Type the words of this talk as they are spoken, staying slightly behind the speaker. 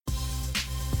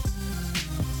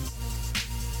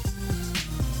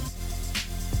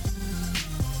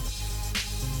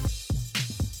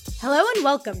Hello and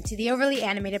welcome to the Overly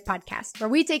Animated Podcast, where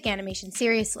we take animation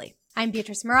seriously. I'm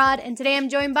Beatrice Murad, and today I'm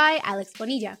joined by Alex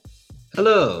Bonilla.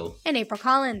 Hello. And April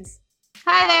Collins.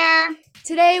 Hi there.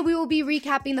 Today we will be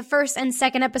recapping the first and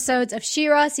second episodes of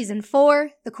She-Ra Season 4,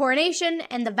 The Coronation,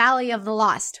 and The Valley of the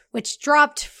Lost, which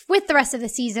dropped with the rest of the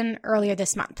season earlier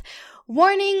this month.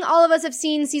 Warning, all of us have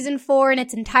seen Season 4 in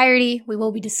its entirety. We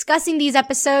will be discussing these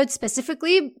episodes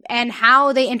specifically and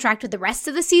how they interact with the rest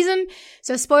of the season.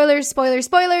 So spoilers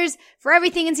for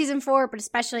everything in Season 4, but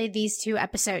especially these two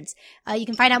episodes. You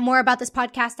can find out more about this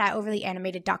podcast at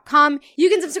overlyanimated.com. You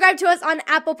can subscribe to us on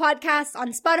Apple Podcasts,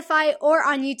 on Spotify, or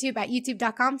on YouTube at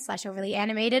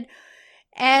youtube.com/overlyanimated.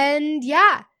 And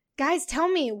yeah, guys, tell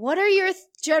me, what are your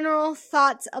general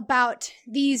thoughts about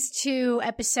these two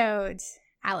episodes?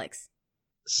 Alex?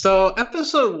 So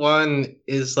episode 1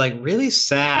 is like really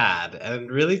sad and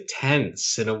really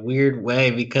tense in a weird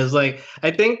way because like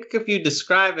I think if you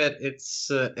describe it, it's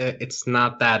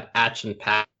not that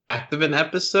action-packed of an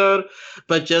episode,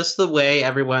 but just the way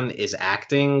everyone is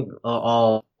acting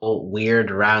all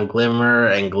weird around Glimmer,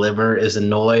 and Glimmer is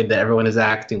annoyed that everyone is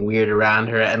acting weird around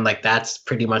her, and like that's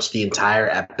pretty much the entire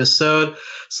episode.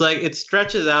 So like it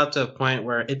stretches out to a point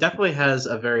where it definitely has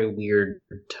a very weird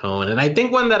tone, and I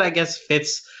think one that I guess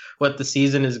fits what the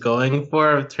season is going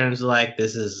for in terms of like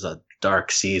this is a dark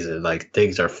season, like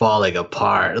things are falling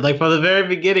apart. Like from the very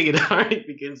beginning, it already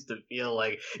begins to feel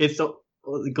like it's so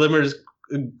Glimmer's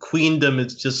queendom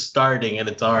is just starting and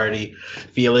it's already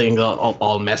feeling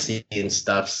all messy and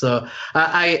stuff. So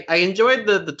I enjoyed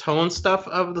the tone stuff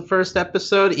of the first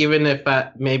episode, even if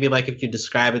maybe like if you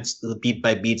describe it the beat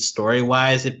by beat story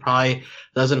wise, it probably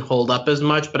doesn't hold up as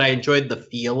much, but I enjoyed the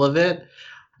feel of it.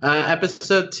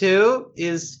 Episode 2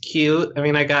 is cute. I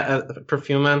mean, I got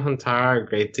Perfuma and Huntara are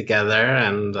great together,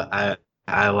 and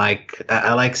I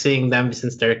like seeing them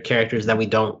since they're characters that we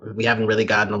haven't really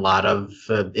gotten a lot of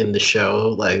in the show,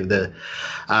 like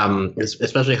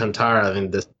especially Huntara. I mean,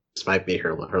 this might be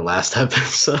her last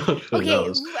episode. Who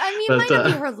knows? I mean, it might not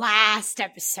be her last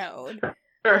episode.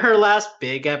 Her last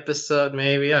big episode,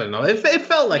 maybe. I don't know. It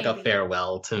felt like a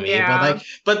farewell to me. Yeah.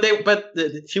 But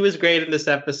she was great in this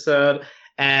episode.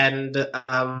 And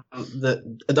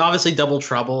obviously Double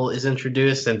Trouble is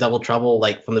introduced, and Double Trouble,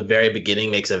 like from the very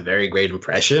beginning, makes a very great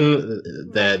impression.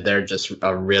 That they're just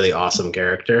a really awesome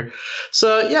character.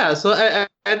 So yeah,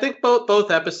 I think both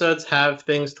episodes have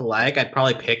things to like. I'd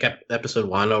probably pick up episode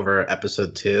 1 over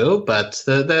episode 2, but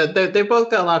they both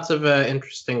got lots of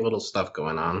interesting little stuff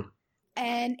going on.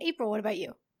 And April, what about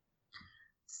you?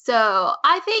 So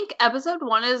I think episode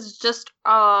 1 is just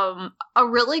a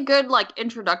really good like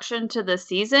introduction to the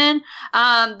season.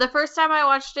 The first time I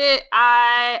watched it,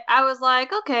 I was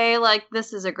like, okay, like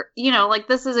this is a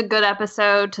good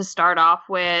episode to start off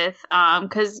with,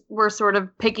 because we're sort of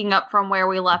picking up from where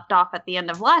we left off at the end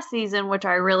of last season, which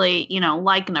I really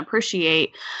like and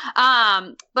appreciate.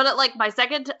 But at like my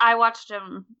second, I watched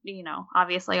him,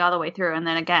 obviously all the way through, and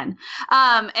then again,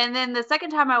 and then the second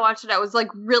time I watched it, I was like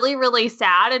really, really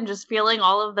sad and just feeling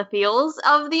all of the feels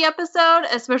of the episode,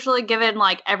 especially given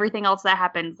like everything else that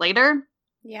happens later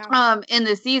in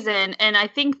the season. And I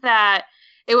think that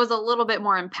it was a little bit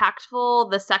more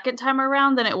impactful the second time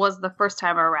around than it was the first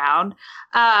time around.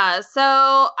 So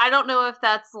I don't know if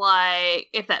that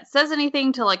says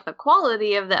anything to like the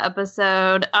quality of the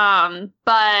episode.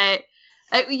 But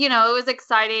it was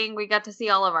exciting. We got to see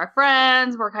all of our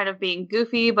friends. We're kind of being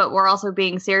goofy, but we're also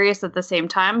being serious at the same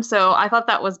time. So I thought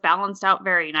that was balanced out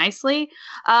very nicely.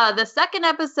 The second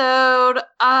episode,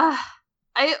 I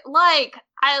like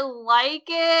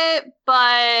it,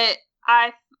 but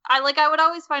I would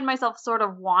always find myself sort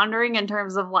of wandering in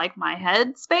terms of like my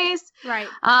head space. Right.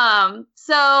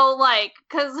 So like,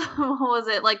 cause what was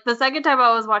it? Like the second time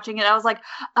I was watching it, I was like,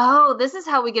 oh, this is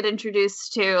how we get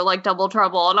introduced to like Double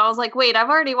Trouble. And I was like, wait, I've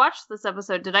already watched this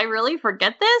episode. Did I really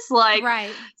forget this? Like,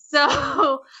 right.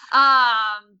 So,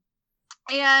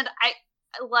 and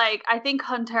I think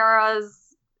Huntara's,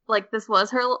 like this was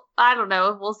her, I don't know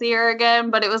if we'll see her again,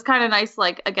 but it was kind of nice,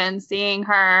 like, again, seeing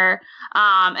her.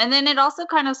 And then it also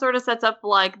kind of sort of sets up,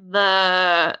 like,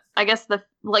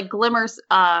 Glimmer's,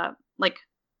 like,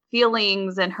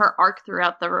 feelings and her arc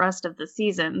throughout the rest of the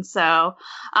season. So,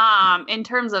 in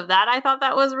terms of that, I thought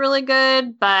that was really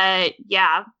good. But,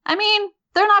 yeah, I mean,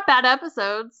 they're not bad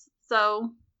episodes, so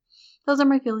those are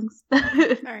my feelings. All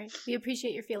right. We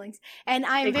appreciate your feelings. And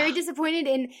I'm very disappointed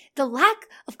in the lack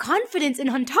of confidence in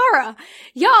Huntara.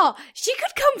 Y'all, she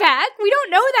could come back. We don't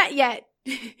know that yet.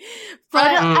 But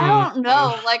I don't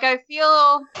know. Like, I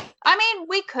mean,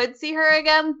 we could see her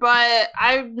again, but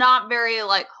I'm not very,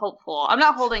 like, hopeful. I'm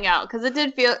not holding out, because it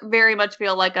did very much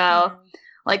feel like a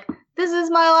like, this is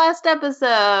my last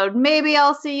episode. Maybe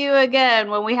I'll see you again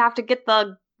when we have to get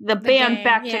the band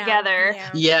back together.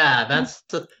 Yeah, that's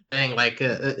the thing. Like,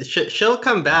 she'll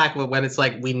come back, but when it's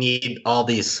like we need all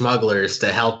these smugglers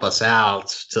to help us out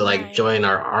to like join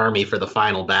our army for the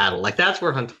final battle, like that's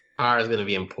where Huntara is going to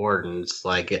be important. It's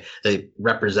like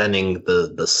representing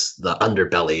the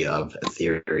underbelly of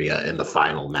Etheria in the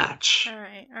final match. All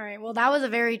right. Well, that was a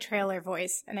very trailer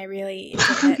voice, and I really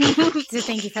enjoyed it. So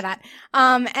thank you for that.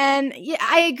 And yeah,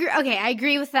 I agree. Okay, I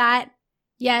agree with that.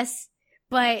 Yes.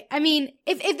 But, I mean,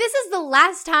 if this is the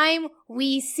last time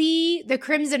we see the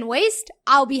Crimson Waste,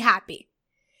 I'll be happy.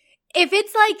 If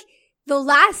it's like the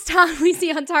last time we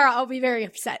see Huntara, I'll be very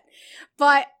upset.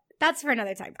 But that's for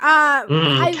another time.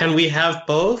 Can we have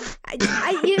both? That's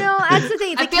the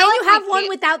thing. Like, can you have one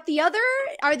without the other?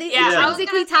 Are they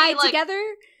intrinsically tied together?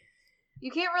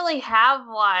 You can't really have,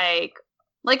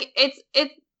 it's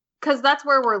because that's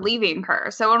where we're leaving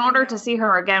her. So in order to see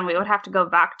her again, we would have to go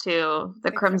back to the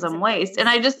Crimson Waste. And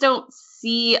I just don't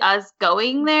see us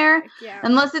going there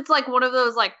unless it's like one of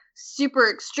those like super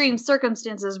extreme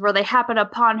circumstances where they happen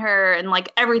upon her and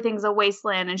like everything's a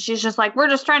wasteland and she's just like, we're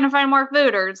just trying to find more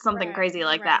food or something crazy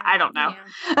like that. I don't know.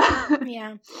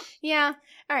 Yeah.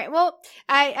 All right. Well,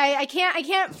 I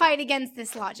can't fight against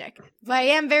this logic, but I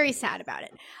am very sad about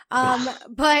it.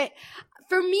 But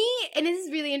for me, and this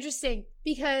is really interesting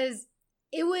because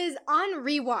it was on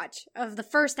rewatch of the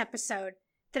first episode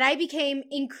that I became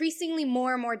increasingly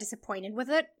more and more disappointed with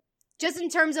it. Just in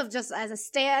terms of just as a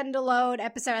standalone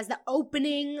episode, as the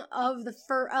opening of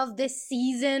of this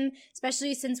season,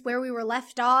 especially since where we were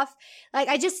left off. Like,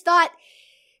 I just thought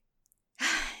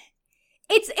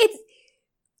it's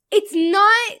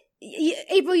not.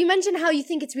 April, you mentioned how you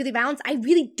think it's really balanced. I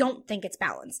really don't think it's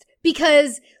balanced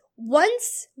because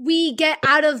once we get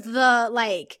out of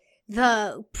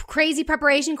the crazy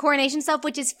preparation coronation stuff,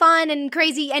 which is fun and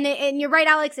crazy, and you're right,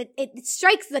 Alex, it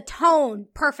strikes the tone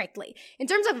perfectly. In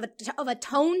terms of a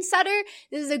tone setter,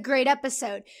 this is a great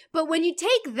episode. But when you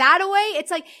take that away,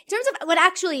 it's like, in terms of what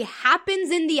actually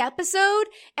happens in the episode,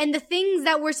 and the things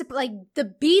that we're, like, the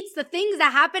beats, the things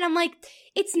that happen, I'm like,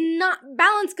 it's not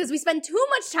balanced because we spend too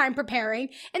much time preparing,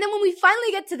 and then when we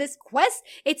finally get to this quest,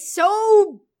 it's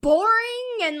so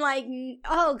boring and like,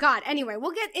 oh god. Anyway,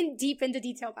 we'll get deep into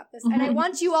detail about this. And I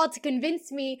want you all to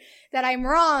convince me that I'm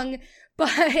wrong, but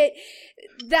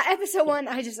the episode 1,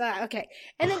 I just, okay.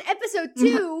 And then episode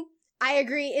 2, I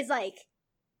agree, is like,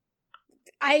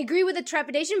 I agree with the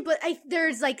trepidation, but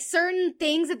there's like certain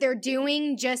things that they're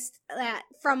doing just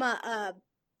from a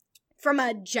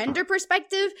gender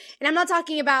perspective, and I'm not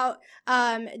talking about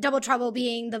Double Trouble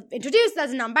being introduced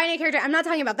as a non-binary character. I'm not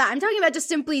talking about that. I'm talking about just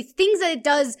simply things that it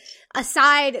does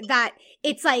aside that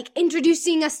it's like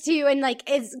introducing us to and like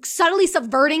is subtly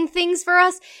subverting things for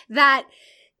us that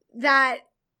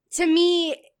to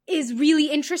me is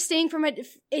really interesting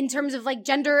in terms of like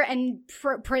gender and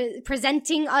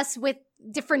presenting us with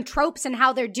different tropes and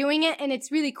how they're doing it, and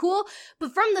it's really cool.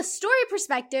 But from the story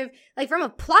perspective, like from a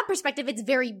plot perspective, it's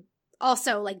very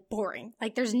also like boring.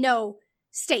 Like there's no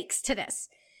stakes to this.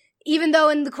 Even though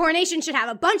in the coronation should have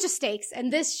a bunch of stakes,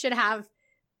 and this should have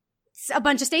a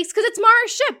bunch of stakes because it's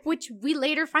Mara's ship, which we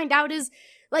later find out is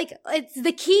like, it's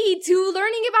the key to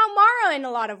learning about Mara in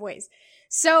a lot of ways.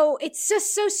 So it's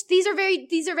just these are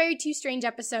very two strange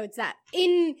episodes that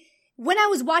when I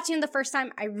was watching the first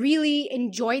time, I really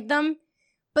enjoyed them.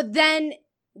 But then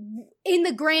in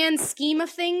the grand scheme of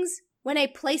things, when I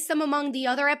place them among the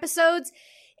other episodes,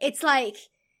 it's like,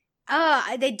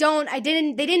 they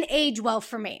didn't age well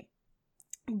for me.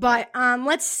 But,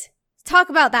 let's talk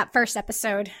about that first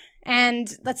episode.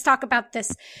 And let's talk about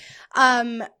this,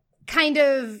 kind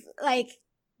of like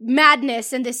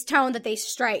madness and this tone that they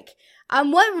strike.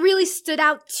 What really stood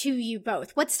out to you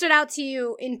both? What stood out to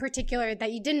you in particular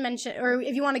that you didn't mention, or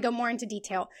if you want to go more into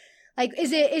detail? Like,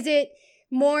 is it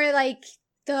more like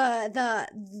the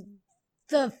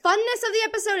funness of the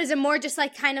episode? Is it more just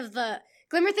like kind of the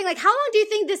Glimmer thing? Like, how long do you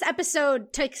think this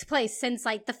episode takes place since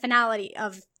like the finale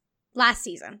of last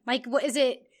season? Like, what is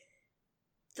it?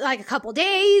 Like a couple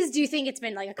days? Do you think it's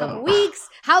been like a couple weeks?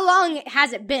 How long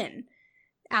has it been,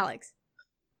 Alex?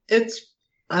 It's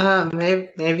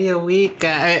maybe a week.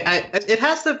 It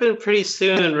has to have been pretty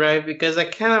soon, right? Because I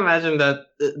can't imagine that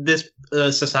this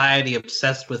society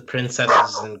obsessed with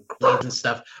princesses and queens and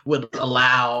stuff would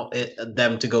allow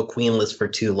them to go queenless for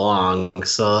too long.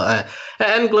 So,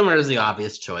 and Glimmer is the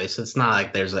obvious choice. It's not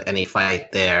like there's any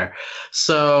fight there.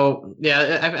 So,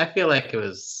 yeah, I feel like it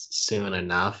was soon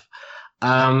enough.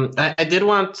 I did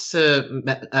want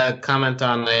to comment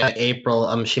on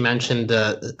April. She mentioned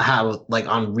how, like,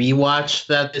 on rewatch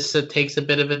that this takes a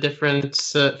bit of a different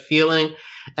feeling,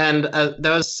 and that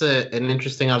was an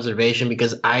interesting observation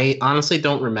because I honestly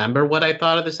don't remember what I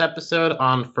thought of this episode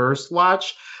on first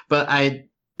watch, but I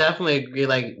definitely agree.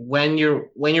 Like when you're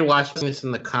watching this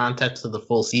in the context of the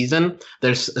full season,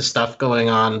 there's stuff going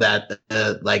on that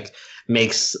like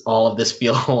makes all of this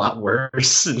feel a lot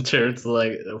worse in terms of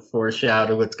like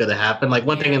foreshadow what's going to happen. Like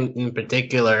one thing in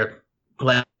particular,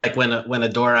 like when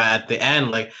Adora at the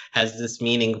end like has this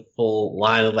meaningful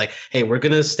line of like, "Hey, we're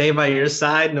gonna stay by your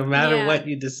side no matter what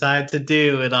you decide to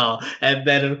do," and all. And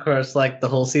then of course, like the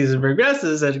whole season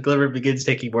progresses, and Glimmer begins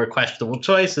taking more questionable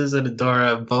choices, and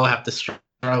Adora and Bo have to struggle.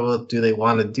 Do they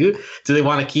want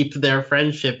to keep their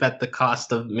friendship at the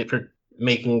cost of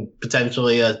making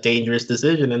potentially a dangerous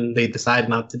decision, and they decide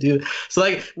not to do. So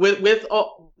like with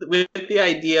the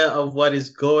idea of what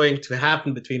is going to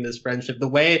happen between this friendship, the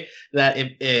way that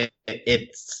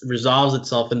it resolves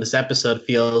itself in this episode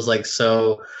feels like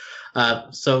so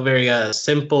very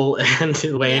simple, and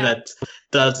in a way that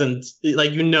doesn't,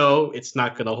 like, it's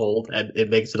not gonna hold, and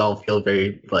it makes it all feel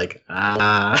very like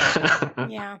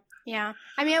Yeah.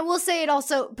 I mean, I will say it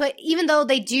also, but even though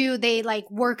they like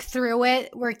work through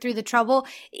the trouble,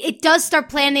 it does start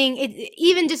planning it.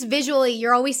 Even just visually,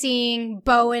 you're always seeing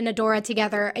Bo and Adora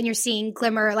together, and you're seeing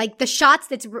Glimmer, like the shots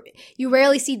you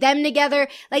rarely see them together.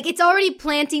 Like it's already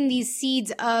planting these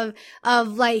seeds of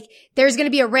like, there's going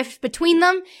to be a rift between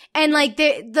them. And like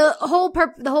the whole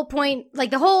point, like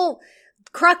the whole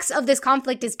crux of this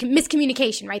conflict is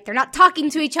miscommunication, right? They're not talking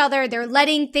to each other. They're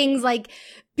letting things like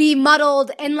be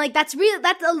muddled, and like that's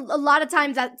a lot of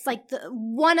times that's like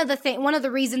one of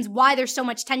the reasons why there's so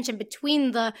much tension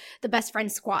between the best friend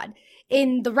squad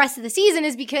in the rest of the season,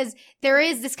 is because there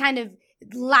is this kind of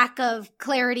lack of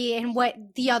clarity in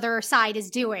what the other side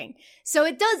is doing. So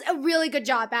it does a really good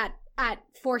job at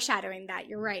foreshadowing that.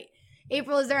 You're right.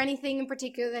 April, is there anything in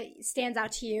particular that stands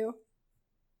out to you?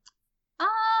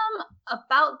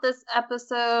 About this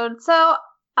episode, so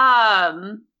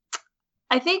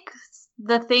I think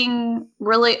the thing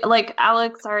really, like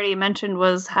Alex already mentioned,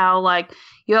 was how like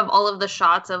you have all of the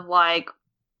shots of like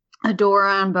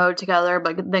Adora and Bo together,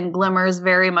 but then Glimmer is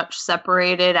very much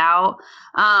separated out.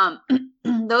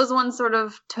 Those ones sort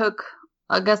of took,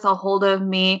 I guess, a hold of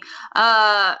me.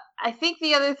 I think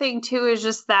the other thing too is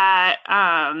just that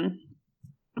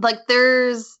like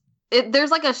there's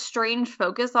like a strange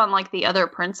focus on like the other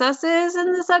princesses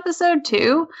in this episode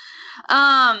too,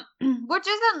 which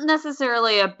isn't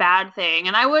necessarily a bad thing.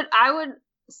 And I would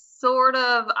sort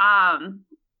of,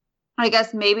 I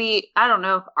guess maybe, I don't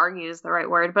know if argue is the right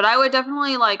word, but I would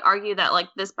definitely like argue that like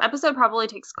this episode probably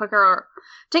takes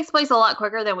place a lot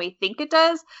quicker than we think it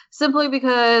does, simply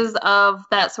because of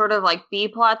that sort of like B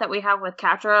plot that we have with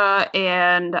Catra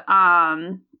and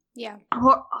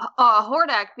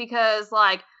Hordak, because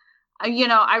like,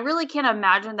 I really can't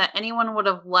imagine that anyone would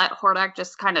have let Hordak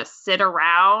just kind of sit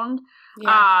around,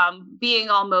 being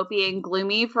all mopey and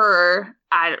gloomy for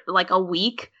like a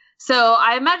week. So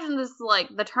I imagine this, like,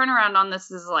 the turnaround on this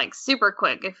is like super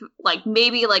quick, if like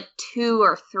maybe like 2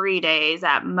 or 3 days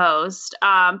at most.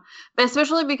 But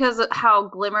especially because of how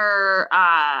Glimmer,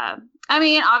 I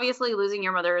mean, obviously losing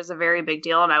your mother is a very big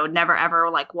deal, and I would never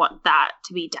ever like want that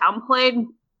to be downplayed.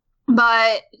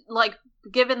 But like,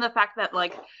 given the fact that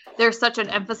like there's such an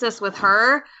emphasis with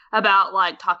her about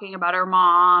like talking about her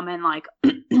mom, and like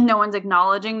no one's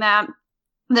acknowledging that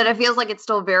it feels like it's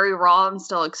still very raw and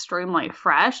still extremely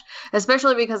fresh,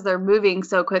 especially because they're moving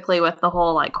so quickly with the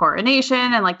whole like coronation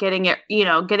and like getting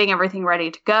everything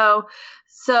ready to go.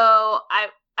 So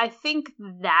I think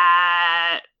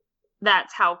that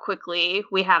that's how quickly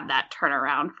we have that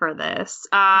turnaround for this.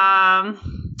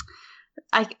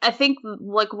 I think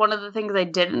like one of the things I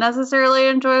didn't necessarily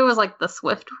enjoy was like the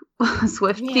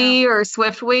Swifty or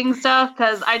Swiftwing stuff,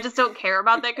 because I just don't care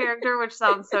about that character, which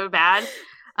sounds so bad.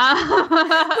 But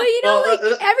like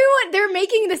everyone, they're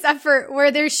making this effort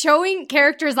where they're showing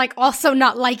characters like also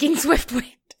not liking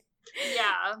Swiftwing.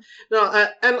 Yeah. No,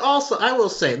 and also I will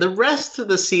say the rest of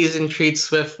the season treats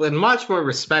Swiftwind much more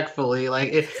respectfully.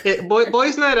 Like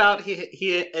Boys Night Out, he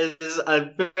is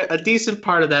a decent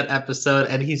part of that episode,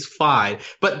 and he's fine.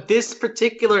 But this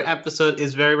particular episode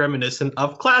is very reminiscent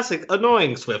of classic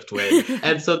annoying Swiftwind,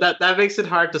 and so that makes it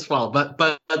hard to swallow. But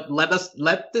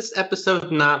let this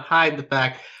episode not hide the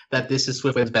fact that this is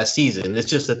Swiftwind's best season. It's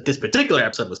just that this particular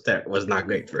episode was not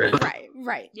great for him.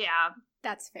 Right. Yeah.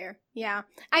 That's fair. Yeah.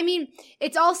 I mean,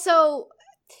 it's also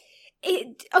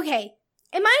okay.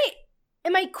 Am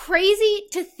I crazy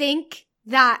to think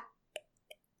that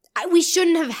we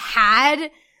shouldn't have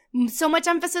had so much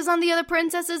emphasis on the other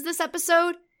princesses this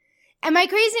episode. Am I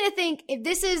crazy to think if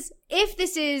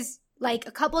this is like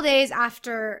a couple days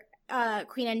after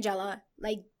Queen Angela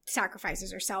like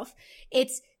sacrifices herself,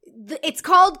 it's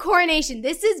called Coronation.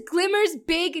 This is Glimmer's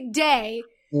big day.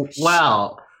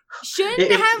 Well, shouldn't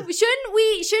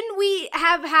we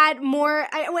have had more?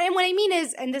 And what I mean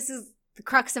is, and this is the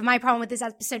crux of my problem with this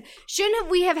episode, shouldn't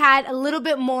we have had a little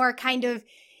bit more kind of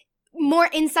more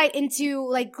insight into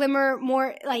like Glimmer,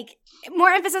 more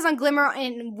emphasis on Glimmer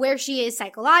and where she is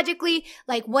psychologically,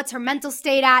 like what's her mental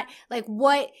state at, like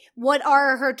what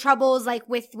are her troubles like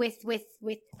with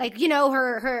like, you know,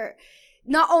 her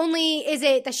not only is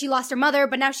it that she lost her mother,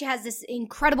 but now she has this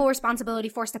incredible responsibility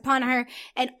forced upon her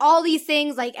and all these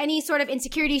things, like any sort of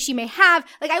insecurity she may have.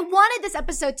 Like I wanted this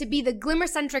episode to be the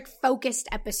Glimmer-centric focused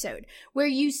episode where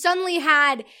you suddenly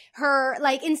had her,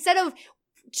 like, instead of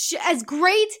as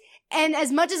great and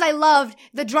as much as I loved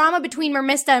the drama between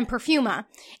Mermista and Perfuma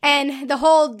and the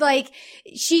whole, like,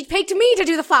 she picked me to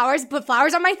do the flowers, but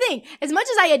flowers are my thing. As much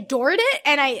as I adored it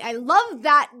and I love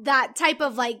that type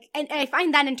of, like, and I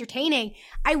find that entertaining,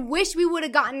 I wish we would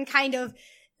have gotten kind of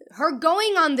her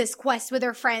going on this quest with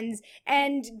her friends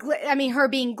and, her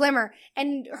being Glimmer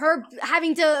and her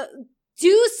having to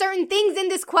do certain things in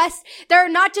this quest that are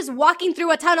not just walking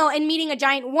through a tunnel and meeting a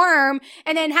giant worm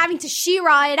and then having to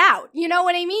She-Ra it out. You know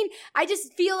what I mean? I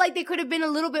just feel like they could have been a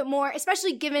little bit more,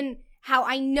 especially given how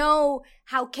I know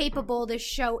how capable this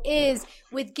show is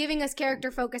with giving us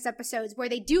character-focused episodes where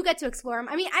they do get to explore them.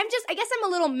 I mean, I guess I'm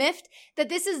a little miffed that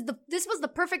this was the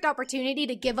perfect opportunity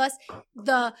to give us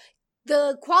the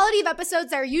quality of episodes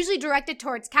that are usually directed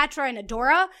towards Catra and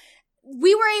Adora.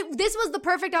 This was the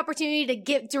perfect opportunity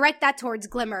to direct that towards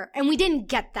Glimmer, and we didn't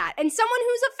get that. And someone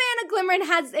who's a fan of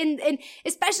Glimmer and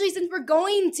especially since we're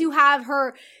going to have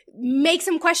her make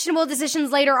some questionable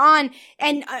decisions later on,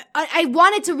 and I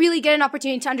wanted to really get an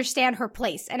opportunity to understand her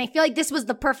place, and I feel like this was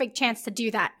the perfect chance to do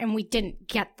that, and we didn't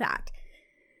get that.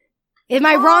 Am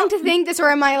I wrong to think this, or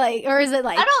am I like, or is it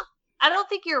like? I don't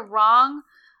think you're wrong.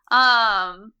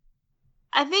 I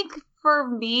think for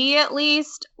me at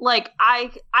least, like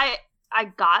I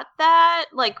got that,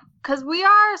 like, because we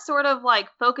are sort of like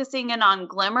focusing in on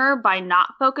Glimmer by not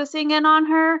focusing in on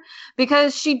her,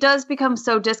 because she does become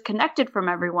so disconnected from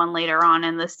everyone later on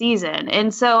in the season.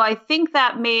 And so I think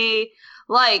that may,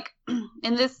 like,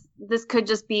 and this could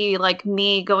just be like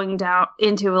me going down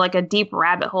into like a deep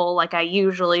rabbit hole like I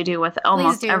usually do with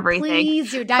almost everything.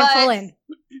 Please do, dive full in.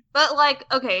 But like,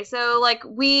 okay, so like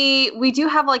we do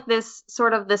have like this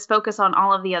sort of this focus on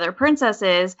all of the other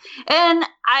princesses, and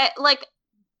I like,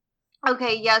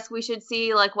 okay, yes, we should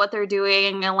see like what they're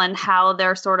doing and how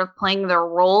they're sort of playing their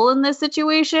role in this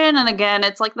situation. And again,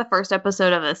 it's like the first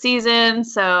episode of the season,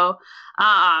 so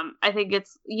I think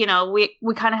it's, you know,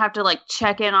 we kind of have to like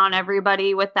check in on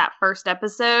everybody with that first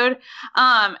episode,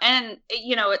 and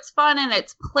you know, it's fun and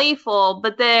it's playful,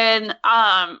 but then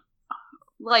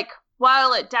like,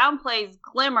 while it downplays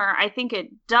Glimmer, I think it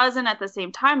doesn't at the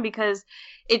same time, because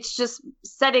it's just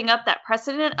setting up that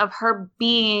precedent of her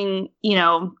being, you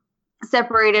know,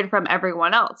 separated from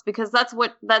everyone else, because that's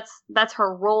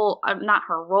her role, not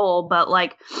her role, but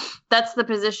like that's the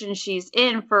position she's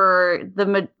in for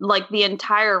the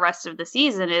entire rest of the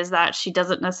season, is that she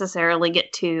doesn't necessarily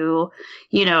get to,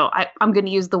 you know, I'm going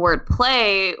to use the word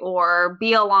play or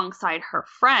be alongside her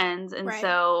friends. And right.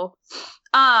 So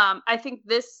I think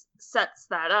this sets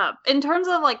that up in terms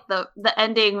of like the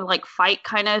ending, like fight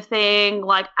kind of thing.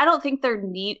 Like, I don't think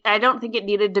it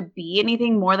needed to be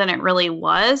anything more than it really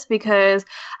was, because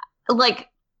like,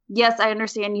 yes, I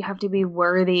understand you have to be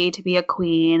worthy to be a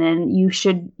queen and you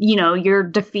should, you know, you're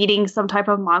defeating some type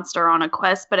of monster on a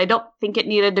quest, but I don't think it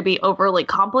needed to be overly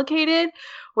complicated,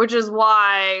 which is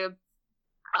why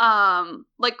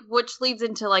which leads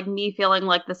into like me feeling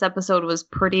like this episode was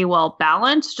pretty well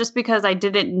balanced, just because I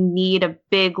didn't need a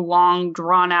big, long,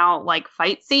 drawn out like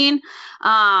fight scene.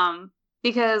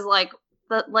 Because like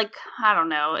I don't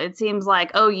know, it seems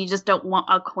like, oh, you just don't want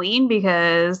a queen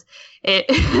because it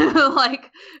like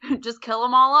just kill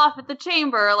them all off at the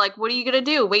chamber. Like, what are you gonna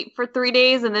do? Wait for 3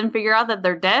 days and then figure out that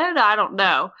they're dead? I don't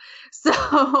know.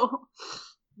 So,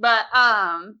 but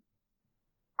I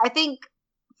think,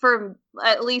 for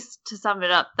at least to sum it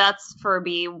up, that's for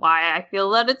me why I feel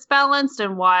that it's balanced,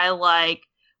 and why like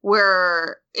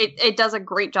it does a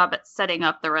great job at setting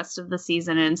up the rest of the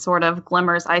season and sort of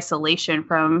Glimmer's isolation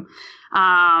from,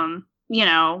 you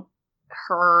know,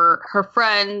 her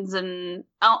friends and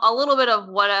a little bit of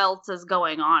what else is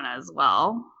going on as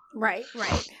well. Right.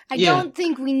 I Yeah. don't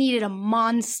think we needed a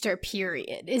monster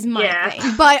period is my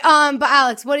thing. But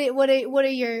Alex, what are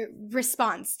your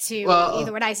response to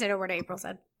either what I said or what April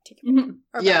said?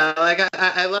 Yeah, like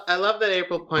I love that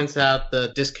April points out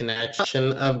the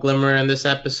disconnection of Glimmer in this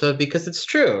episode, because it's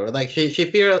true. Like she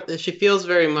feels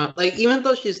very much like, even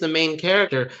though she's the main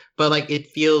character, but like it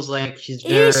feels like she's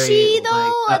very. Is she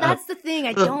though? That's the thing.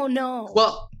 I don't know.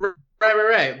 Well.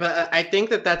 Right. But I think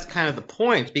that's kind of the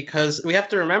point, because we have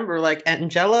to remember, like,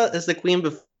 Angela as the queen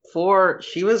before,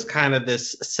 she was kind of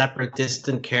this separate,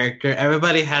 distant character.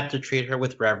 Everybody had to treat her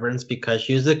with reverence because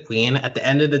she was the queen. At the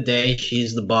end of the day,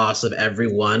 she's the boss of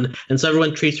everyone. And so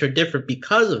everyone treats her different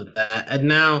because of that. And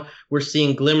now we're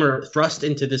seeing Glimmer thrust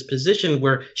into this position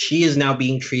where she is now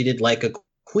being treated like a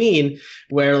queen,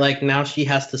 where like now she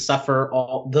has to suffer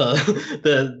all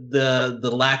the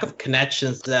lack of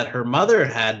connections that her mother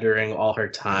had during all her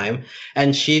time,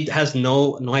 and she has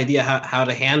no idea how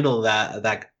to handle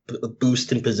that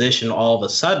boost in position all of a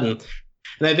sudden.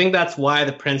 And I think that's why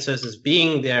the princess is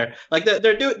being there. Like they're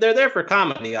there for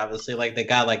comedy, obviously. Like they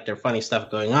got like their funny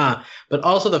stuff going on, but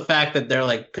also the fact that they're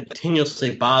like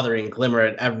continuously bothering Glimmer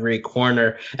at every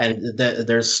corner, and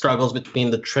there's struggles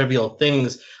between the trivial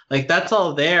things. Like that's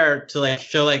all there to like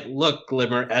show, like, look,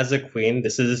 Glimmer, as a queen,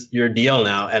 this is your deal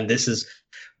now, and this is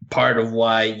part of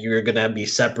why you're gonna be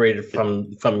separated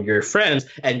from your friends,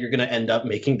 and you're gonna end up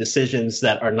making decisions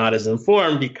that are not as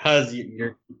informed because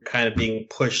you're kind of being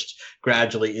pushed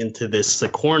gradually into this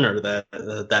corner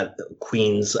that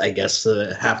queens, I guess,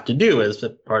 have to do as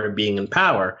a part of being in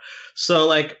power. So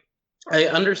like, I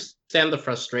understand the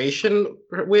frustration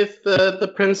with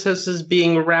the princesses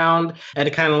being around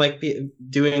and kind of like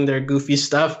doing their goofy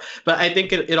stuff, but I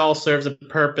think it all serves a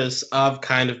purpose of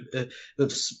kind of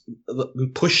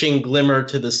pushing Glimmer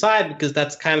to the side, because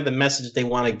that's kind of the message they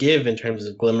want to give in terms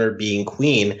of Glimmer being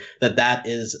queen, that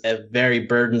is a very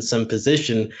burdensome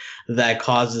position that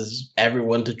causes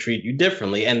everyone to treat you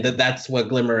differently, and that's what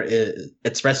Glimmer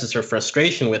expresses her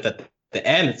frustration with at the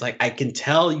end. It's like, I can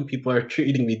tell you people are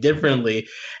treating me differently,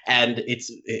 and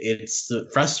it's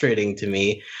frustrating to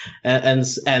me, and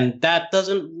that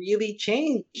doesn't really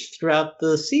change throughout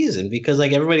the season, because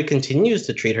like everybody continues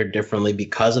to treat her differently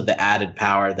because of the added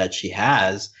power that she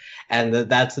has, and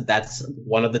that's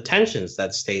one of the tensions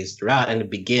that stays throughout, and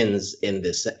it begins in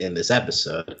this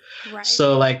episode. Right.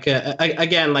 So like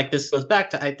again, like this goes back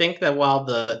to, I think that while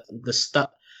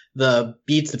the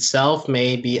beats itself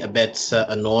may be a bit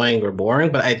annoying or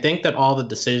boring, but I think that all the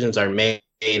decisions are made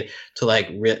to like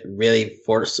really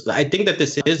force. I think that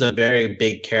this is a very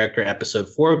big character episode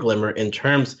for Glimmer in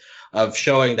terms of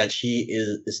showing that she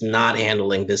is not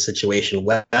handling this situation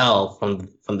well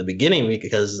from the beginning,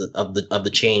 because of the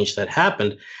change that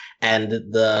happened and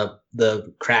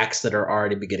the cracks that are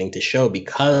already beginning to show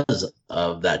because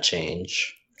of that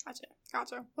change.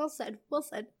 Gotcha. Well said.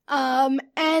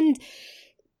 And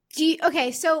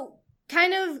okay, so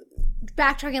kind of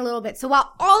backtracking a little bit. So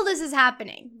while all this is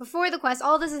happening, before the quest,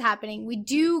 all this is happening, we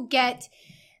do get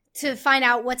to find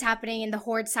out what's happening in the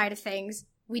Horde side of things.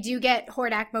 We do get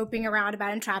Hordak moping around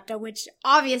about Entrapta, which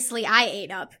obviously I ate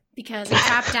up, because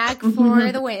Entrapta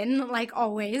for the win, like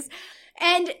always.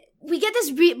 And we get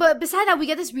this, but beside that, we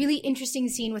get this really interesting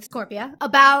scene with Scorpia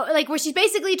about, like, where she's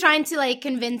basically trying to, like,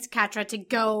 convince Catra to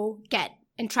go get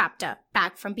Entrapta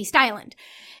back from Beast Island.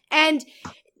 And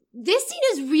this scene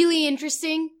is really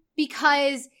interesting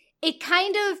because it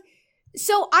kind of,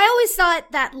 so I always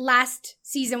thought that last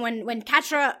season when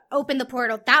Catra opened the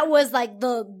portal, that was like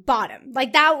the bottom.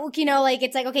 Like that, you know, like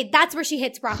it's like, okay, that's where she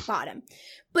hits rock bottom.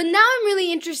 But now I'm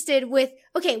really interested with,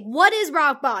 okay, what is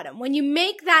rock bottom? When you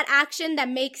make that action that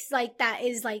makes like, that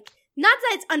is like, not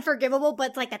that it's unforgivable, but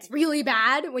it's like, that's really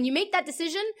bad. When you make that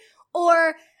decision,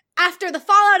 or after the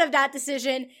fallout of that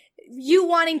decision, you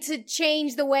wanting to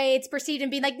change the way it's perceived and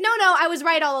being like, no, I was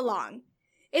right all along.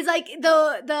 It's like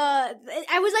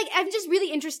I'm just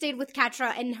really interested with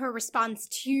Catra and her response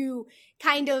to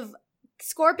kind of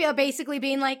Scorpia basically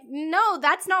being like, no,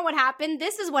 that's not what happened.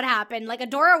 This is what happened. Like,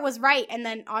 Adora was right. And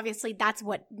then obviously that's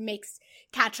what makes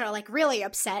Catra like really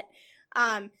upset. So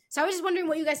I was just wondering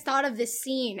what you guys thought of this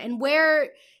scene, and where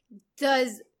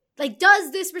does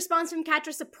this response from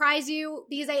Catra surprise you?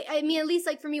 Because I mean, at least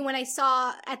like for me, when I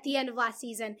saw at the end of last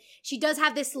season, she does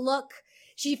have this look.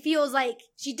 She feels like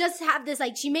she does have this,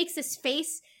 like, she makes this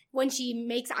face when she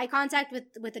makes eye contact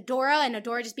with Adora, and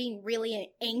Adora just being really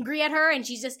angry at her. And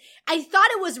she's just, I thought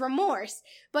it was remorse,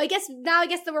 but I guess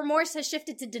the remorse has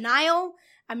shifted to denial.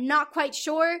 I'm not quite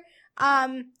sure.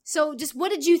 So just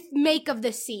what did you make of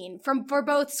this scene for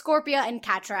both Scorpia and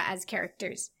Catra as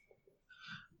characters?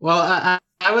 Well,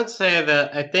 I I would say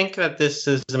that I think that this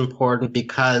is important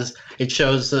because it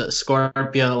shows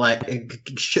Scorpio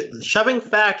shoving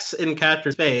facts in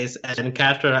Catra's face and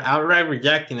Catra outright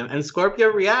rejecting them, and Scorpio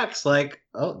reacts like,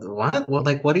 "Oh, what? What?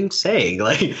 Like, what are you saying?"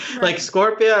 Like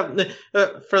Scorpio,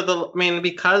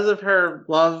 because of her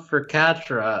love for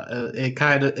Catra,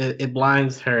 it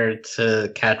blinds her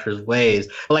to Catra's ways.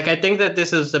 Like, I think that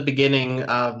this is the beginning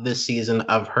of this season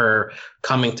of her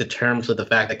coming to terms with the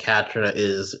fact that Catra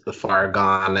is far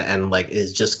gone and like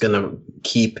is just gonna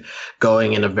keep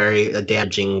going in a very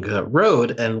damaging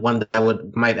road, and one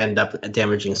that might end up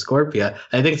damaging Scorpio.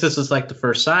 I think this is like the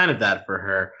first sign of that for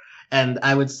her. And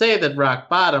I would say that rock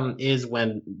bottom is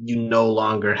when you no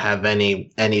longer have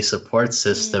any support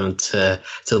system to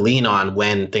lean on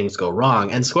when things go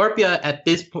wrong. And Scorpio at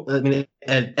this point,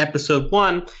 at episode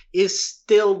 1, is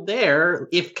still there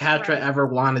if Catra ever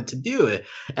wanted to do it.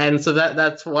 And so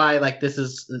that's why like this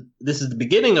is the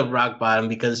beginning of rock bottom,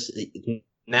 because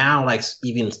now, like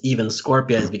even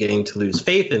Scorpio is beginning to lose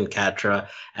faith in Catra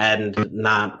and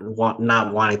not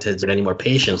wanting to exert any more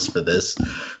patience for this.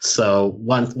 So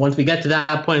once we get to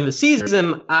that point in the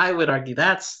season, I would argue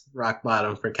that's rock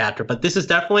bottom for Catra. But this is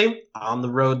definitely on the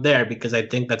road there, because I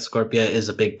think that Scorpio is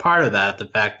a big part of that. The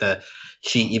fact that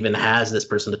she even has this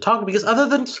person to talk to, because other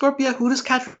than Scorpio, who does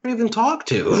Catra even talk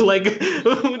to? Like,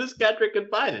 who does Catra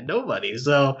confide in? Nobody.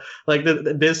 So, like,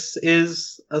 this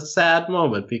is a sad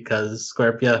moment because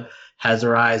Scorpio has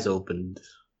her eyes opened.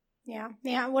 Yeah.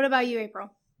 What about you,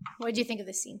 April? What did you think of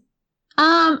this scene?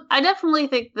 I definitely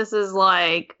think this is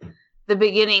like the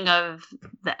beginning of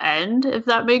the end, if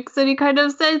that makes any kind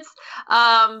of sense.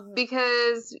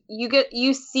 Because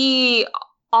you see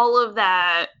all of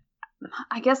that,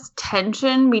 I guess,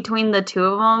 tension between the two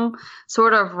of them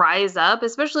sort of rise up,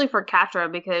 especially for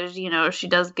Catra, because, you know, she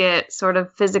does get sort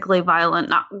of physically violent,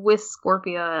 not with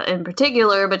Scorpio in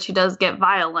particular, but she does get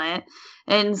violent.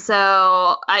 And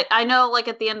so I know, like,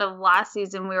 at the end of last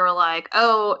season, we were like,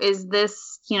 oh, is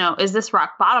this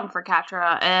rock bottom for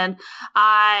Catra? And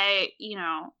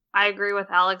I agree with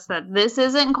Alex that this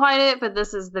isn't quite it, but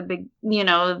this is the big,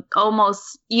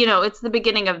 almost, it's the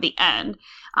beginning of the end.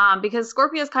 Because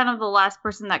Scorpio is kind of the last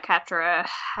person that Catra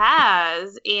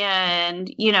has.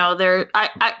 And,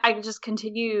 I just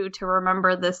continue to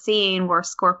remember the scene where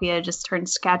Scorpio just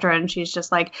turns to Catra and she's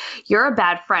just like, "You're a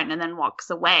bad friend," and then walks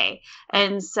away.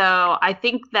 And so I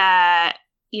think that,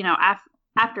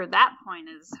 after that point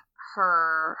is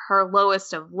her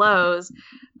lowest of lows.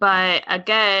 But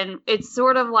again, it's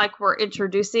sort of like we're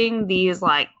introducing these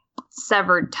like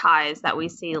severed ties that we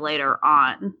see later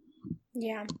on.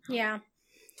 Yeah.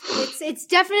 It's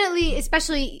definitely,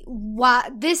 especially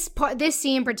what this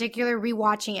scene in particular,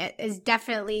 rewatching it is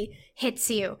definitely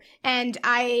hits you. And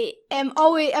I'm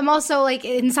also like,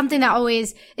 in something that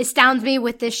always astounds me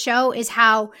with this show is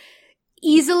how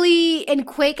easily and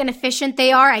quick and efficient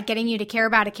they are at getting you to care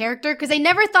about a character. Because I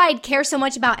never thought I'd care so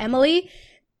much about Emily,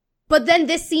 but then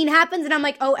this scene happens and I'm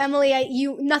like, oh, Emily,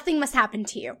 nothing must happen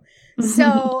to you.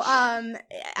 So I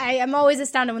am always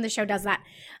astounded when the show does that.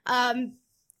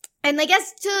 And I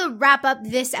guess to wrap up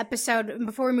this episode,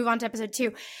 before we move on to episode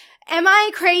 2, am I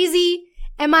crazy?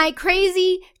 Am I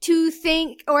crazy to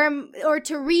think or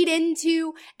to read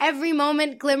into every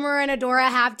moment Glimmer and Adora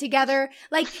have together?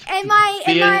 Like, am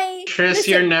I? Tris,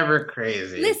 you're never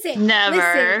crazy.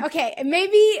 Never. Okay,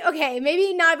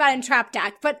 maybe not about Entrapped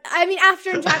Act, but I mean after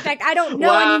Entrapped Act, I don't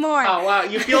know anymore. Oh wow,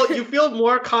 you feel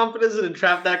more confidence in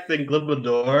Entrapped Act than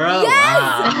Glimmadora? Yes,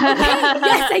 wow. okay.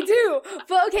 Yes, I do.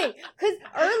 But okay, because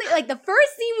early, like the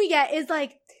first scene we get is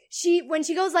like when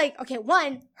she goes like, okay,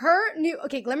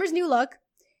 Glimmer's new look.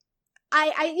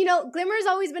 Glimmer's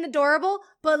always been adorable,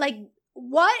 but like,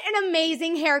 what an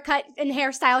amazing haircut and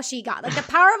hairstyle she got. Like, the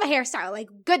power of a hairstyle, like,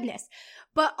 goodness.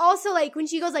 But also, like, when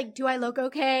she goes like, "Do I look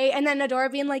okay?" And then Adora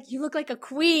being like, "You look like a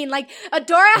queen." Like,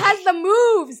 Adora has the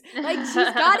moves. Like, she's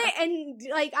got it. And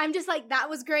like, I'm just like, that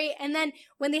was great. And then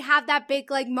when they have that big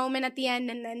like moment at the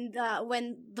end, and then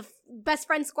when the best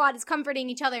friend squad is comforting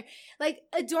each other, like,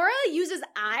 Adora uses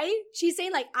she's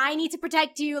saying like, "I need to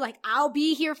protect you. Like, I'll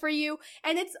be here for you."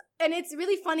 And it's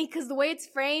really funny because the way it's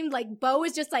framed, like, Bo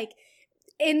is just like,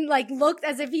 looked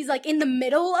as if he's like in the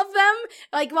middle of them,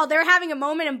 like while they're having a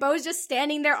moment, and Bo's just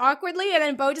standing there awkwardly, and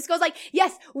then Bo just goes like,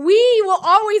 "Yes, we will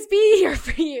always be here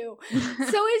for you." So it was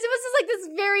just like this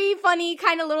very funny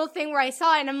kind of little thing where I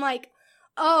saw it and I'm like,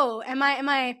 oh, am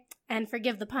I, and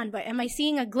forgive the pun, but am I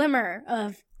seeing a glimmer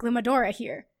of Glimmadora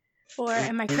here? Or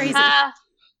am I crazy?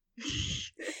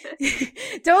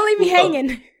 Don't leave me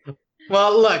hanging.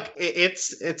 Well, look,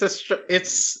 it's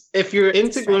if you're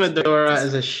into Glimmadora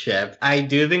as a ship, I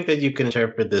do think that you can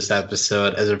interpret this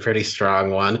episode as a pretty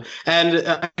strong one. And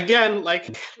again,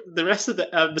 like the rest of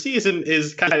the season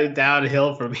is kind of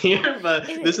downhill from here, but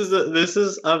this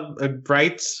is a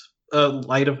bright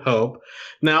light of hope.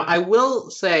 Now, I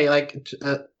will say, like,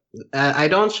 I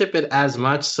don't ship it as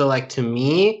much, so like to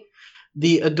me,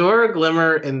 the Adora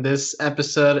Glimmer in this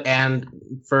episode and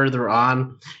further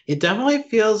on, it definitely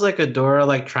feels like Adora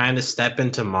like trying to step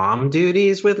into mom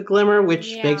duties with Glimmer,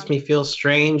 which makes me feel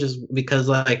strange, is because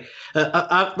like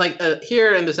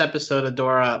here in this episode,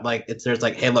 Adora there's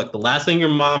like, hey, look, the last thing your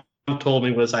mom told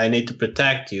me was I need to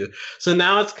protect you. So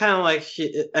now it's kind of like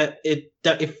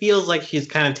it feels like she's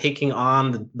kind of taking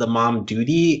on the mom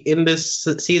duty in this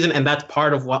season, and that's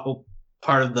part of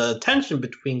the tension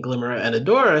between Glimmer and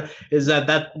Adora is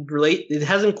that it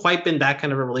hasn't quite been that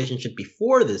kind of a relationship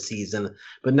before this season,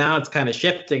 but now it's kind of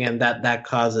shifting, and that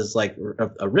causes like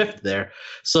a rift there.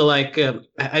 So like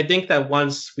I think that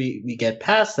once we get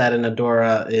past that and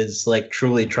Adora is like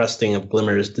truly trusting of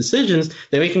Glimmer's decisions,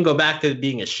 then we can go back to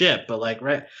being a ship. But like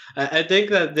I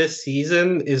think that this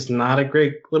season is not a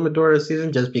great Glimmadora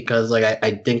season just because like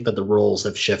I think that the roles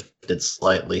have shifted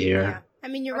slightly here. Yeah. I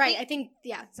mean, you're right. I think,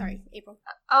 sorry, April.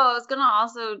 Oh, I was going to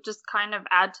also just kind of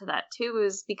add to that, too,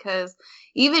 is because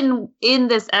even in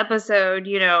this episode,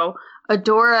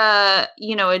 Adora,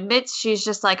 admits she's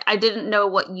just like, I didn't know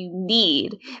what you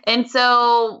need. And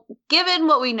so given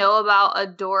what we know about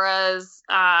Adora's,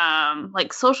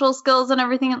 like social skills and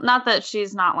everything, not that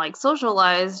she's not like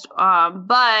socialized,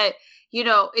 but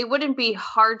it wouldn't be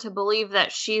hard to believe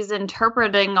that she's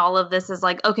interpreting all of this as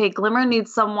like, okay, Glimmer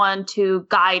needs someone to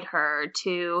guide her,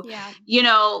 to,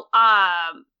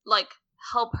 like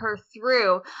help her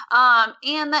through.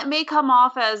 And that may come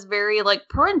off as very like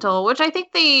parental, which I think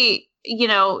I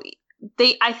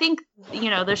think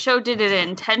the show did it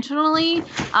intentionally,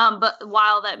 but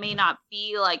while that may not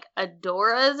be like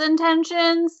Adora's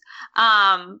intentions,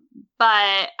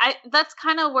 but that's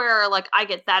kind of where like I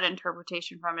get that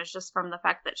interpretation from, is just from the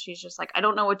fact that she's just like, I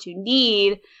don't know what you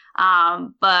need,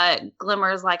 but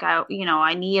Glimmer's like, I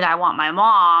want my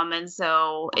mom, and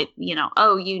so it,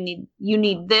 oh, you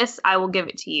need this, I will give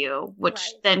it to you, which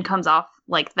then comes off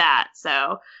like that.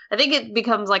 So I think it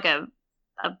becomes like a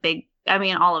big, I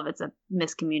mean, all of it's a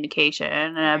miscommunication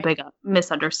and a big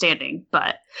misunderstanding,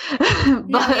 but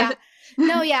I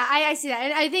see that.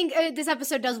 And I think this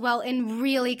episode does well in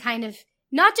really kind of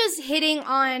not just hitting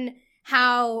on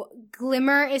how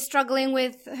Glimmer is struggling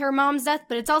with her mom's death,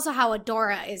 but it's also how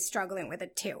Adora is struggling with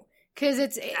it too. Cause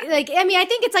it's like, I mean, I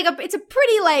think it's like it's a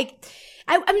pretty like,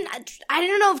 I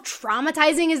don't know if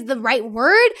traumatizing is the right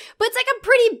word, but it's like a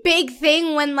pretty big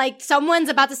thing when like someone's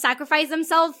about to sacrifice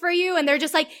themselves for you and they're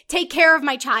just like, take care of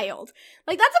my child.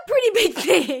 Like that's a pretty big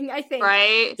thing, I think.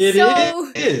 Right. It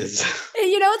is.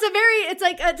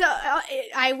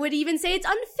 I would even say it's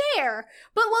unfair.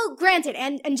 But well, granted,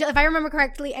 and if I remember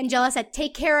correctly, Angela said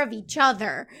take care of each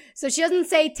other. So she doesn't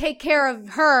say take care of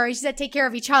her, she said take care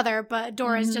of each other, but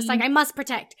Adora's just like, I must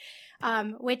protect.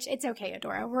 Which it's okay,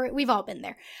 Adora. We've all been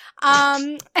there.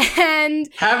 And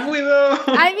have we though?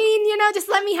 I mean, just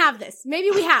let me have this. Maybe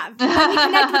we have. Let me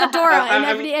connect with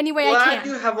Adora in any way I can. Glad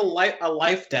you have a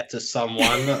life debt to someone.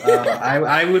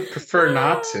 I would prefer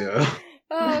not to. Okay.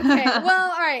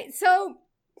 Well, all right. So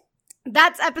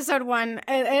that's episode 1.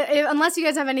 Unless you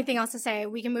guys have anything else to say,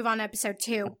 we can move on to episode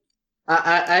 2.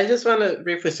 I just want to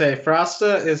briefly say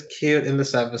Frosta is cute in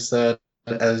this episode.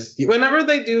 As whenever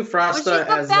they do Frosta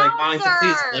as like wanting to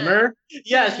please Glimmer,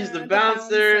 she's the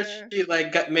bouncer. She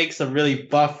like makes a really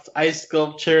buff ice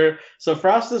sculpture. So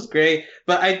Frosta's great,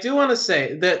 but I do want to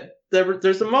say that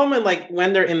there's a moment like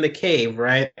when they're in the cave,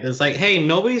 right? It's like, hey,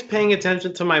 nobody's paying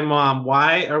attention to my mom.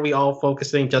 Why are we all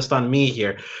focusing just on me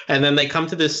here? And then they come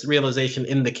to this realization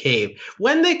in the cave.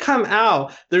 When they come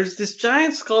out, there's this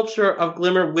giant sculpture of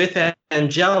Glimmer with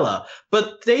Angela,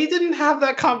 but they didn't have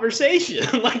that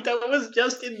conversation. Like that was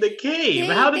just in the cave.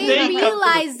 How did they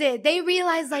realize it? They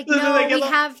realized like, no, we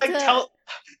have to.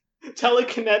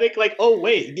 Telekinetic, like, oh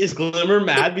wait, is Glimmer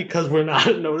mad because we're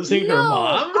not noticing her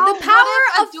mom? The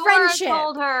power of friendship.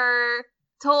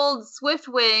 Told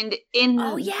Swiftwind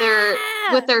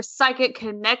with their psychic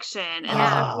connection, and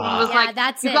was like,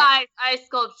 that's you guys, ice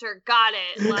sculpture, got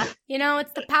it.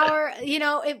 It's the power.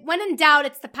 When in doubt,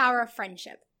 it's the power of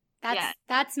friendship.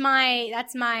 That's my.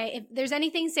 If there's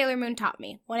anything Sailor Moon taught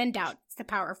me, when in doubt, it's the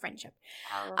power of friendship.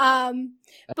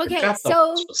 Okay,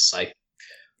 so.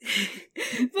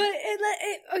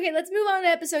 Okay, let's move on to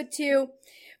episode 2,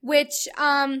 which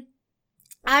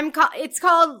it's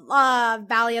called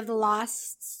Valley of the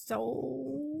Lost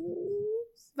Souls.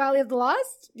 Valley of the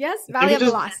Lost? Yes, Valley of the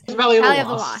Lost. Valley of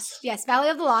the Lost. Yes, Valley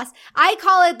of the Lost. I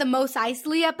call it the Mos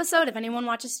Eisley episode. If anyone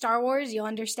watches Star Wars, you'll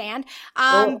understand.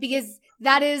 Because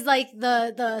that is like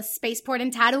the spaceport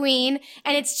in Tatooine,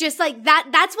 and it's just like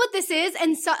that's what this is.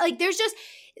 And so like there's just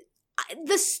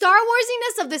the Star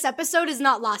Warsiness of this episode is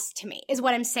not lost to me, is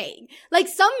what I'm saying. Like,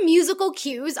 some musical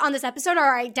cues on this episode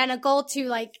are identical to,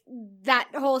 like, that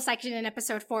whole section in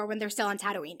episode 4 when they're still on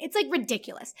Tatooine. It's, like,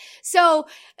 ridiculous. So,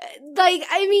 like,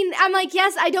 I mean, I'm like,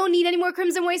 yes, I don't need any more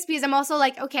Crimson Waste, because I'm also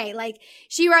like, okay, like,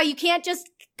 She-Ra, you can't just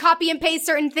copy and paste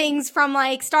certain things from,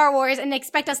 like, Star Wars and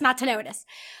expect us not to notice.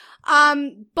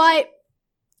 But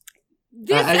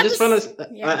I just want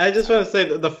to say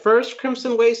that the first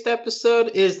Crimson Waste episode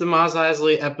is the Mos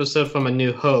Eisley episode from A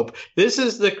New Hope. This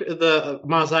is the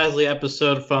Mos Eisley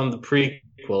episode from the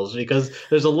prequels, because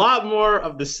there's a lot more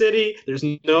of the city. There's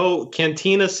no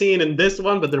cantina scene in this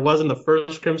one, but there was in the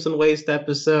first Crimson Waste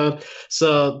episode.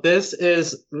 So this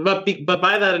is, but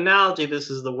by that analogy, this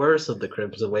is the worst of the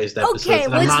Crimson Waste episodes. Okay,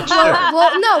 I'm not sure.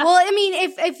 I mean,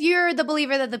 if you're the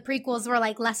believer that the prequels were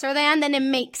like lesser than, then it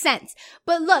makes sense.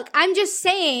 But look, I'm just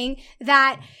saying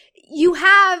that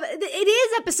it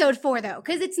is episode 4 though,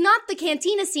 because it's not the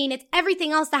cantina scene, it's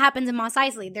everything else that happens in Mos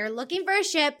Eisley. They're looking for a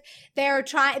ship, they're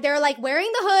like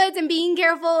wearing the hoods and being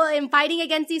careful and fighting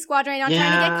against these squadron and not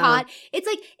trying to get caught. It's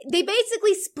like, they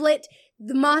basically split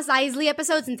the Mos Eisley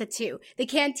episodes into 2. The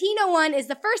cantina one is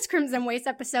the first Crimson Waste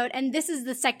episode, and this is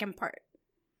the second part.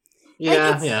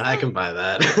 Yeah, I can buy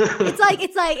that.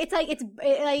 it's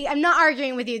I'm not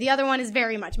arguing with you. The other one is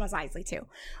very much Mos Eisley too.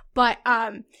 But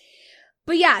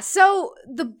yeah, so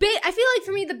I feel like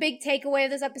for me, the big takeaway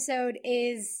of this episode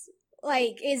is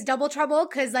Double Trouble,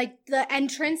 because like the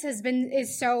entrance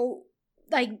is so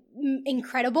like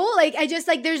incredible. Like, I just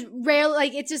like, there's rare,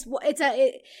 like,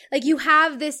 like you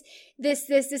have this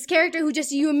character who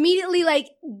just, you immediately like,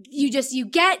 you're just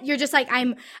like,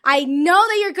 I know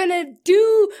that you're gonna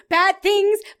do bad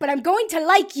things, but I'm going to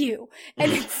like you.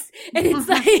 And it's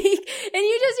like, and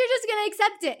you're just gonna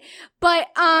accept it. But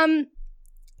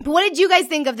what did you guys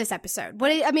think of this episode?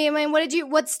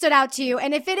 What stood out to you?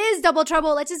 And if it is Double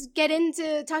Trouble, let's just get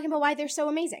into talking about why they're so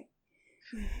amazing.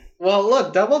 Well,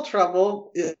 look, Double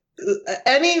Trouble,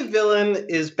 any villain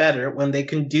is better when they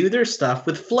can do their stuff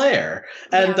with flair.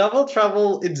 And Double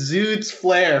Trouble exudes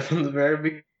flair from the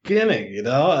very beginning, you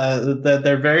know?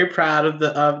 They're very proud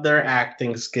of their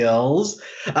acting skills.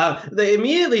 They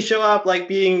immediately show up like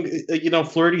being,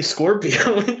 flirty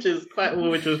Scorpio, which was quite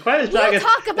a shock. We'll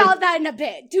talk about that in a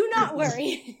bit. Do not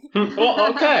worry.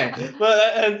 Well, okay.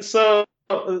 And so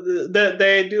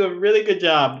they do a really good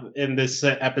job in this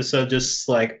episode. Just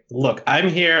like, look, I'm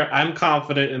here. I'm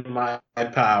confident in my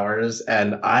powers,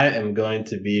 and I am going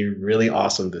to be really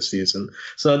awesome this season.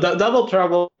 So Double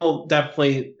Trouble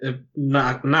definitely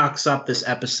knocks up this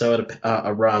episode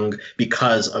a rung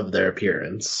because of their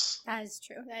appearance. That is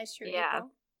true. Yeah.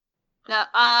 No,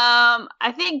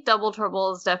 I think Double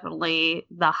Trouble is definitely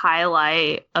the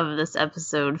highlight of this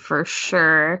episode for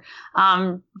sure.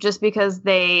 Just because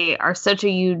they are such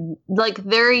a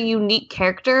very unique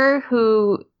character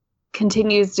who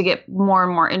continues to get more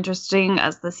and more interesting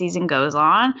as the season goes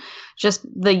on. Just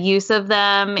the use of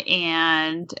them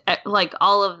and like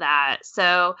all of that.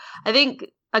 So I think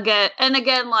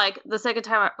again, like the second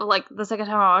time I watched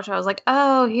it, I was like,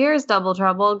 oh, here's Double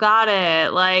Trouble, got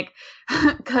it. Like,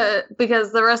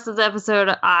 because the rest of the episode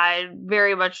I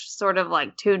very much sort of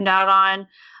like tuned out on.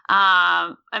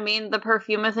 I mean, the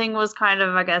Perfuma thing was kind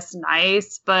of, I guess,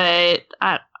 nice, but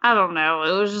I don't know,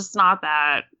 it was just not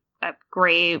that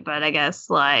great. But I guess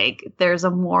like there's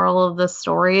a moral of the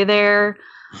story there,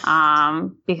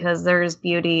 because there's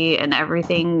beauty in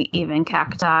everything, even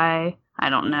cacti. I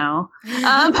don't know.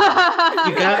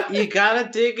 You gotta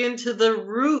dig into the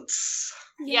roots.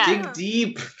 Yeah. Dig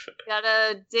deep.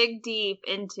 Gotta dig deep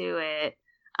into it.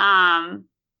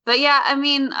 But yeah, I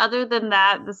mean, other than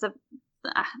that,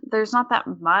 there's not that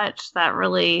much that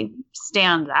really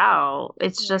stands out.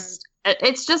 It's just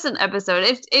an episode.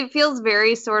 It feels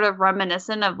very sort of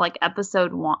reminiscent of like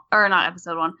episode 1, or not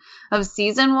episode 1, of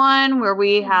season 1, where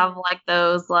we have like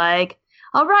those like,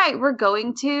 all right, we're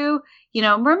going to,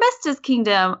 Mermista's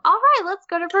kingdom. All right, let's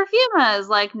go to Perfuma's.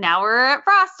 Like, now we're at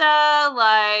Frosta.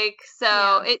 Like,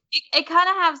 so it kind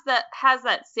of has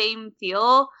that same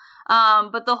feel.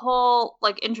 But the whole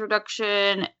like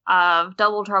introduction of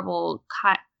Double Trouble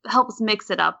helps mix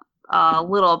it up a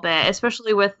little bit,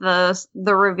 especially with the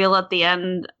reveal at the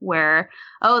end where,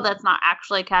 oh, that's not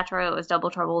actually Catra, it was Double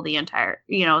Trouble the entire,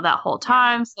 that whole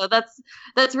time. So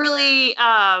that's really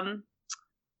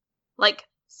like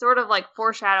sort of like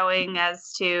foreshadowing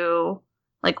as to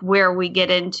like where we get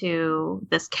into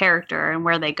this character and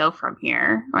where they go from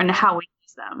here and how we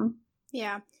use them.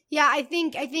 Yeah. Yeah, I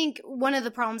think one of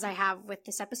the problems I have with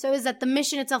this episode is that the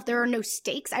mission itself, there are no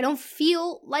stakes. I don't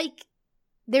feel like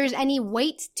there's any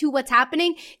weight to what's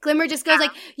happening. Glimmer just goes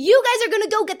like, you guys are gonna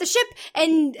go get the ship,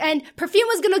 and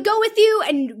Perfuma's gonna go with you,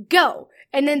 and go.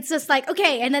 And then it's just like,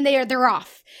 okay, and then they're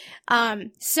off.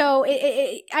 So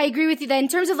I agree with you that in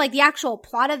terms of like the actual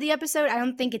plot of the episode, I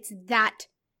don't think it's that,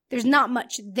 there's not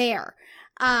much there.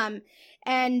 What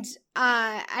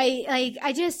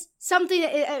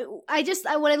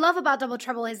I love about Double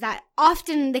Trouble is that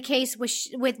often the case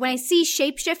with when I see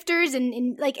shapeshifters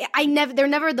and like they're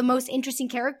never the most interesting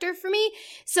character for me.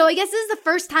 So I guess this is the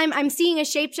first time I'm seeing a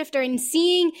shapeshifter and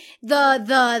seeing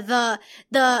the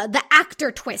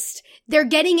actor twist. They're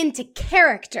getting into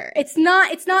character. It's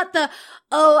not the,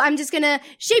 oh, I'm just gonna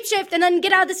shapeshift and then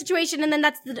get out of the situation, and then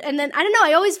and then I don't know.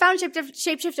 I always found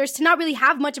shapeshifters to not really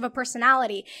have much of a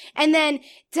personality, and then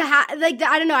to have like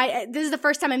I don't know. This is the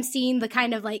first time I'm seeing the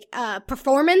kind of like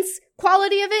performance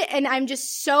quality of it, and I'm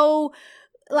just so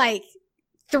like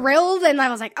thrilled, and I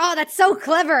was like, oh, that's so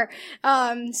clever.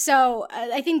 So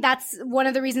I think that's one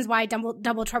of the reasons why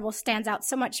Double Trouble stands out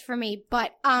so much for me.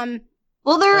 But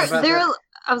well, they're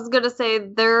I was gonna say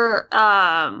they're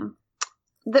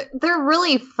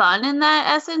really fun in that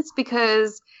essence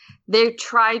because they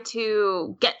try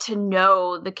to get to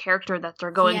know the character that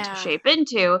they're going to shape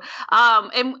into.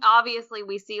 And obviously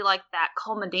we see like that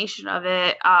culmination of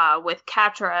it with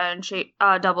Catra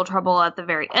and Double Trouble at the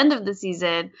very end of the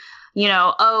season. You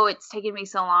know, oh, it's taken me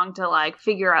so long to like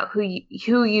figure out who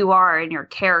you are and your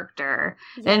character.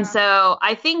 Yeah. And so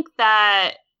I think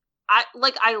that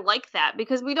I like that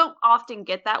because we don't often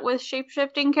get that with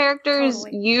shape-shifting characters.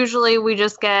 Totally. Usually we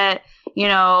just get, you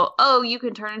know, oh, you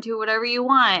can turn into whatever you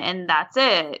want and that's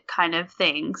it kind of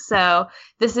thing. So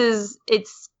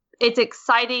it's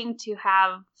exciting to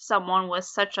have someone with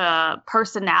such a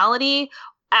personality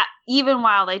even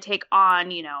while they take on,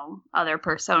 you know, other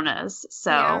personas.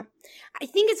 So yeah. I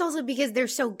think it's also because they're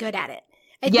so good at it.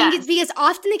 I think it's because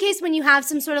often the case when you have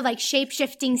some sort of like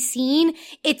shape-shifting scene,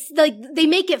 it's like they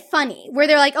make it funny where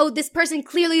they're like, oh, this person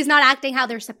clearly is not acting how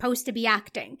they're supposed to be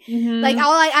acting. Mm-hmm. Like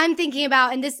all I'm thinking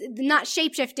about, and this not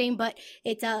shape-shifting, but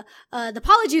it's the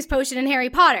Polyjuice potion in Harry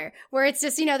Potter where it's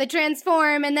just, you know, they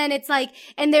transform and then it's like,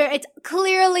 and it's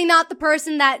clearly not the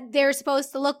person that they're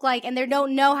supposed to look like and they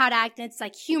don't know how to act and it's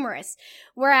like humorous.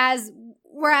 Whereas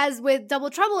with Double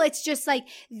Trouble, it's just like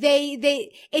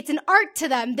it's an art to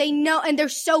them. They know, and they're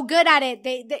so good at it.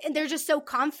 They're just so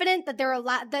confident that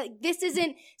that this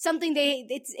isn't something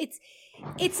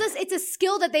it's a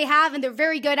skill that they have and they're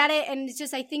very good at it. And it's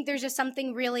just, I think there's just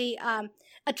something really,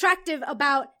 attractive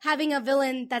about having a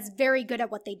villain that's very good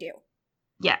at what they do.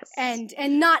 Yes. And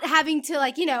not having to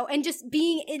like, you know, and just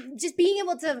being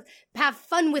able to have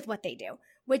fun with what they do,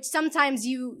 which sometimes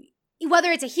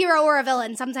whether it's a hero or a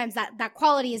villain, sometimes that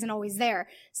quality isn't always there.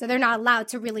 So they're not allowed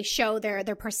to really show their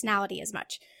personality as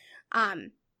much.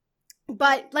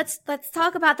 But let's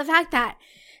talk about the fact that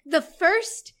the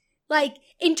first, like,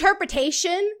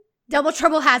 interpretation Double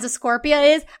Trouble has of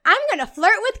Scorpia is, I'm gonna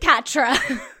flirt with Catra.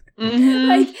 Mm-hmm.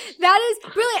 Like, that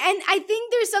is brilliant. And I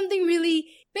think there's something really,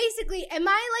 basically, am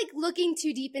I, like, looking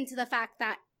too deep into the fact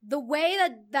that the way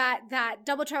that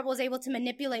Double Trouble is able to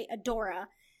manipulate Adora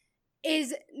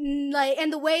is like,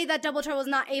 and the way that Double Trouble is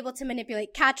not able to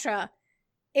manipulate Catra,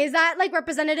 is that like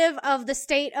representative of the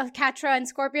state of Catra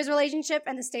and Scorpia's relationship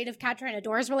and the state of Catra and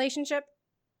Adora's relationship?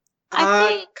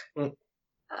 I think.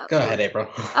 Go ahead, April.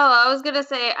 Oh, I was gonna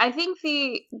say, I think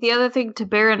the other thing to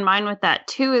bear in mind with that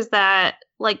too is that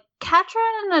like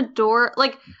Catra and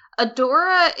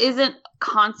Adora isn't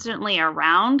constantly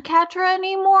around Catra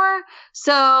anymore.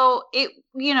 So it,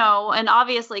 you know, and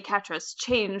obviously Catra's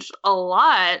changed a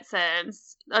lot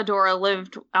since Adora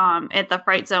lived at the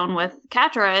Fright Zone with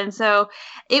Catra. And so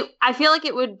I feel like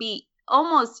it would be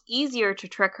almost easier to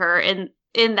trick her in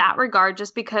that regard,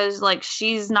 just because like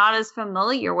she's not as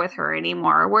familiar with her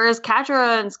anymore. Whereas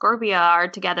Catra and Scorpia are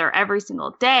together every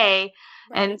single day.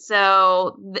 And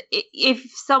so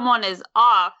if someone is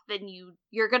off, then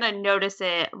you're going to notice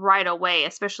it right away,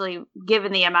 especially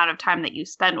given the amount of time that you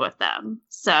spend with them.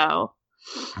 So.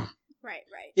 Right.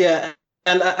 Yeah.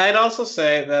 And I'd also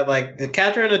say that like the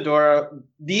Catra and Adora,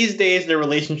 these days their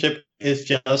relationship is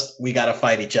just we gotta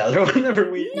fight each other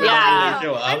whenever we No,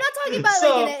 show up. I'm not talking about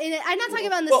I'm not talking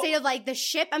about in the state of like the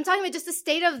ship. I'm talking about just the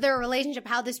state of their relationship,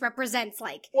 how this represents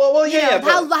like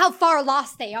how far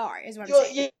lost they are is what I'm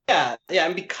saying. Yeah,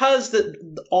 and because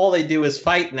all they do is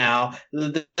fight now,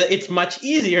 it's much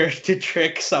easier to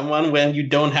trick someone when you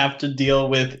don't have to deal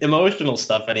with emotional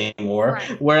stuff anymore.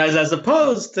 Right. Whereas as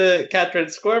opposed to Catra and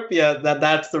Scorpia,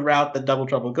 that's the route that Double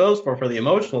Trouble goes for the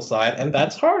emotional side, and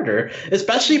that's harder,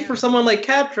 especially for someone like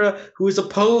Catra who is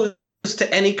opposed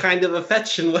to any kind of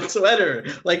affection whatsoever.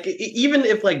 Like even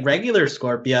if like regular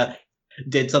Scorpia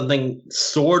did something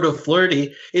sort of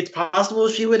flirty, it's possible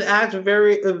she would act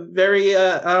very, very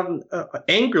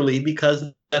angrily because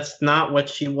that's not what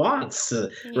she wants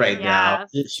right now.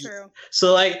 True.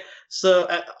 So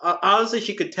honestly,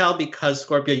 she could tell because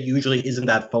Scorpia usually isn't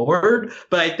that forward.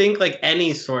 But I think like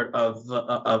any sort of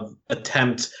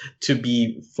attempt to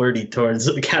be flirty towards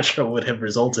Catra would have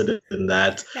resulted in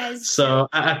that. So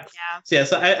I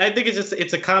think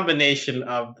it's a combination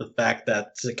of the fact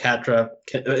that Catra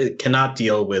cannot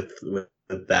deal with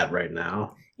that right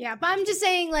now. Yeah, but I'm just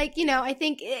saying, like, I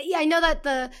think, I know that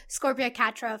the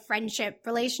Scorpia-Catra friendship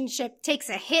relationship takes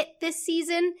a hit this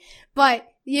season, but,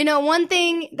 one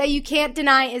thing that you can't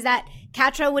deny is that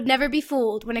Catra would never be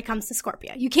fooled when it comes to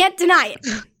Scorpia. You can't deny it.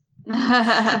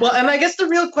 Well, and I guess the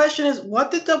real question is, what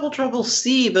did Double Trouble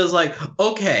see that was like,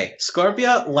 okay,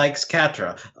 Scorpia likes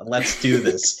Catra, let's do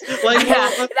this. Like,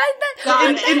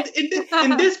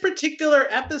 in this particular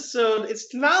episode,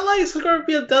 it's not like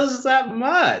Scorpia does that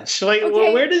much. Like,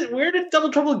 well, where did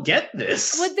Double Trouble get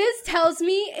this? What this tells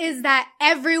me is that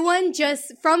everyone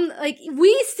just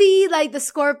we see like the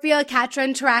Scorpia-Catra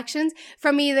interactions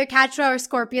from either Catra or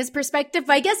Scorpia's perspective,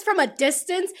 but I guess from a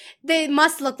distance, they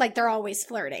must look like they're always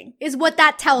flirting. Is what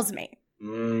that tells me.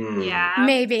 Yeah.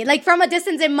 Maybe. Like, from a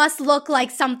distance, it must look like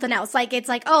something else. Like, it's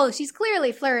like, oh, she's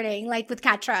clearly flirting, like, with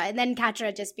Catra. And then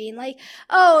Catra just being like,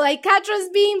 oh, like, Catra's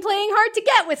playing hard to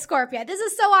get with Scorpia. This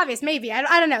is so obvious. Maybe.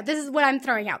 I don't know. This is what I'm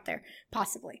throwing out there.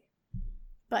 Possibly.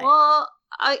 But. Well,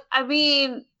 I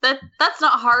mean, that's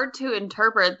not hard to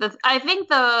interpret. I think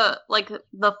the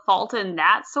fault in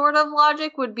that sort of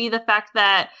logic would be the fact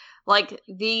that, like,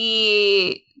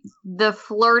 the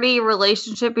flirty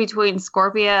relationship between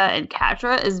Scorpia and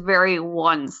Catra is very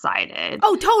one-sided.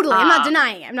 Oh, totally. I'm not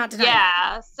denying it.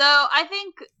 Yeah. So I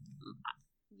think,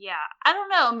 I don't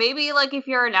know. Maybe like if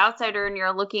you're an outsider and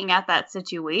you're looking at that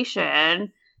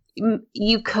situation,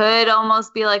 you could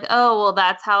almost be like, oh, well,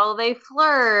 that's how they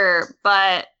flirt.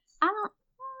 But I don't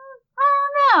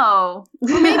know.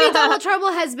 Well, maybe Double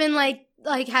Trouble has been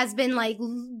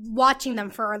watching them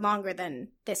for longer than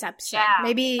this episode. Yeah,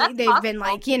 maybe they've possible. Been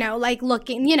looking,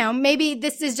 maybe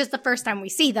this is just the first time we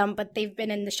see them, but they've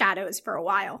been in the shadows for a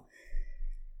while.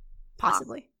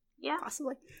 Possibly. Yeah.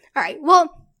 Possibly. All right.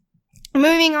 Well,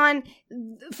 moving on.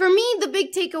 For me, the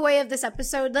big takeaway of this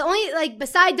episode, the only,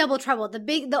 beside Double Trouble,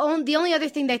 the only other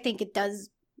thing that I think it does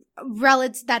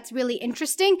that's really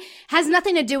interesting has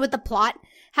nothing to do with the plot,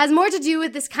 has more to do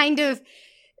with this kind of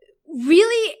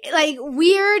really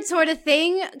weird sort of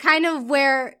thing, kind of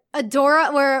where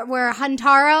Adora, where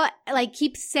Hantara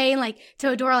keeps saying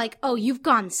to Adora oh, you've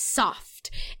gone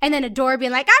soft, and then Adora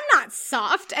being like, I'm not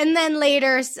soft, and then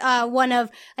later one of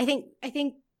I think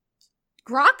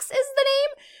Grox is the name.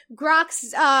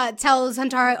 Grox tells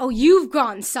Hantara, oh, you've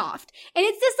gone soft, and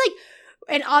it's this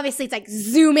and obviously it's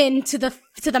zoom in to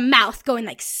the mouth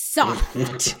going soft,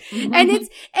 and it's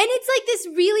this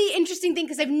really interesting thing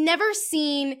because I've never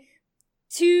seen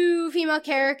two female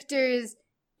characters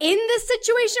in this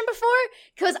situation before,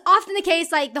 because often the case,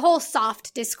 the whole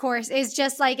soft discourse is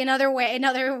just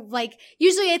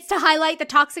usually it's to highlight the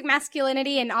toxic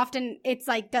masculinity, and often it's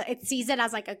it sees it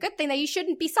as a good thing that you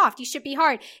shouldn't be soft, you should be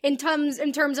hard in terms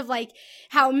of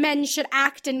how men should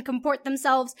act and comport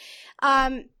themselves.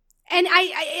 And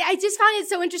I just found it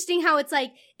so interesting how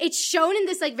it's shown in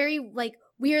this very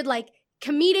weird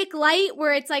comedic light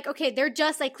where it's okay, they're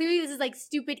just clearly this is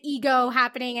stupid ego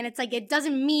happening, and it's it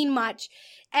doesn't mean much,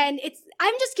 and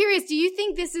I'm just curious, do you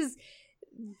think this is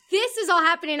all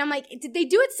happening? I'm did they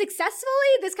do it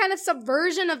successfully, this kind of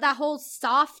subversion of that whole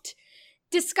soft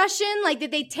discussion?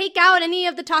 Did they take out any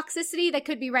of the toxicity that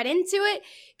could be read into it?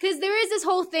 Because there is this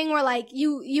whole thing where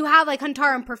you have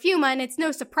Hantara and Perfuma, and it's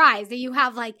no surprise that you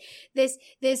have this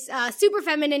super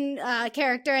feminine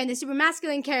character and the super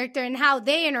masculine character and how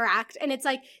they interact, and it's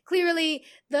clearly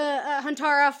the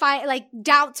Hantara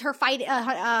doubts her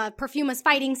Perfuma's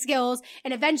fighting skills,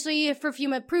 and eventually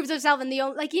Perfuma proves herself, and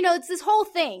it's this whole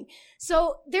thing.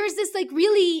 So there's this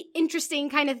really interesting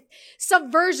kind of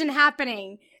subversion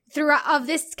happening of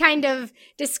this kind of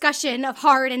discussion of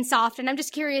hard and soft, and I'm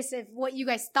just curious if what you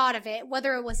guys thought of it,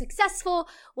 whether it was successful,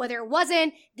 whether it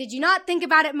wasn't. Did you not think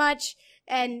about it much,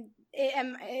 and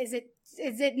is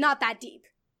it not that deep?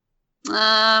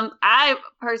 I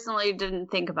personally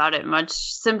didn't think about it much,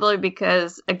 simply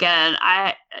because, again,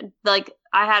 I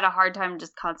had a hard time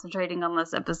just concentrating on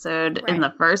this episode in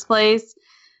the first place,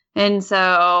 and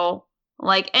so.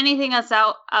 Like, anything that's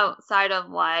outside of,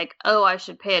 like, oh, I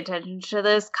should pay attention to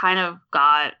this kind of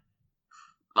got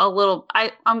a little,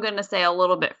 I'm going to say a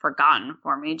little bit forgotten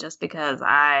for me, just because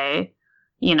I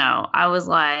was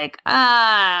like,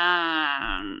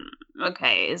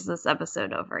 okay, is this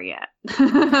episode over yet?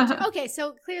 Okay,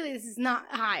 so clearly this is not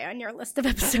high on your list of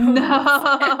episodes. No.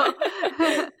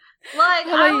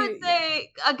 I would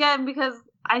say, again, because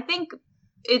I think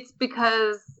it's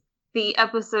because the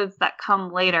episodes that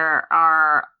come later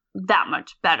are that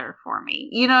much better for me.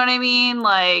 You know what I mean?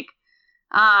 Like,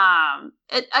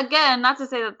 again, not to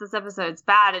say that this episode's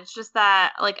bad. It's just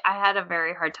that, like, I had a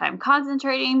very hard time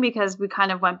concentrating because we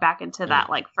kind of went back into that,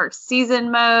 like, first season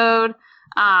mode.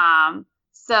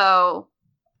 So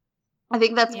I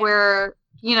think that's where,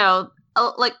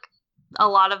 like, a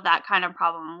lot of that kind of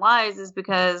problem lies, is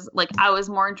because, like, I was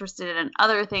more interested in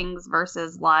other things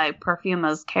versus, like,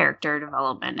 Perfuma's character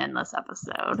development in this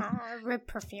episode. Oh, rip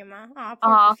Perfuma. Oh,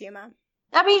 poor Perfuma.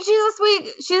 I mean,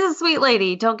 she's a sweet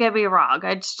lady. Don't get me wrong.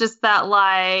 It's just that,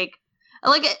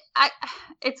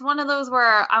 it's one of those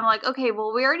where I'm like, okay,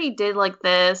 well, we already did, like,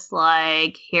 this,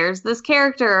 like, here's this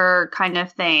character kind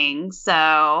of thing.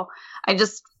 So I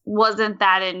just wasn't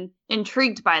that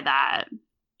intrigued by that.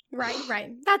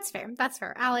 Right. That's fair.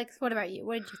 Alex, what about you?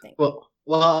 What did you think?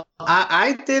 Well,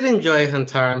 I did enjoy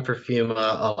Hantara and Perfuma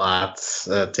a lot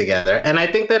together, and I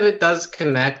think that it does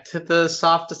connect to the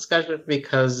soft discussion,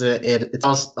 because it's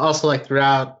also like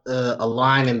throughout a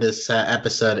line in this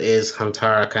episode is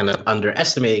Hantara kind of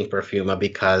underestimating Perfuma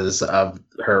because of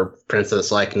her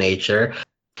princess-like nature.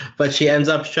 But she ends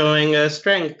up showing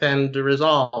strength and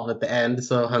resolve at the end,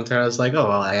 so Hantara's like, oh,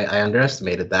 well, I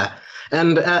underestimated that.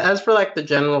 And as for, like, the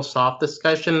general soft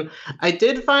discussion, I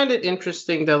did find it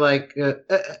interesting that, like,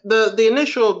 the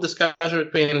initial discussion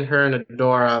between her and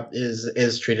Adora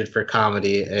is treated for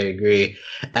comedy. I agree.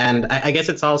 And I guess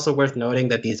it's also worth noting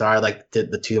that these are, like,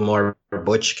 the two more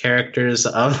butch characters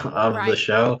of the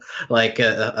show. Like,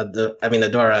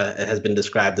 Adora has been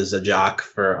described as a jock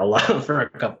for a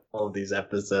couple of these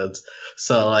episodes.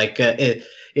 So, like,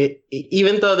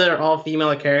 even though they're all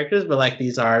female characters, but, like,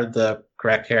 these are the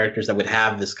correct characters that would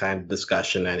have this kind of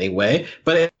discussion anyway,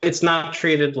 but it's not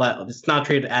treated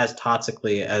as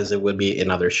toxically as it would be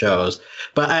in other shows.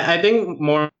 But I think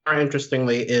more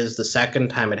interestingly is the second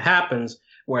time it happens,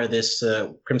 where this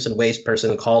Crimson Waste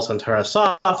person calls Hantara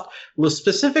soft, was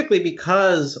specifically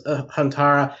because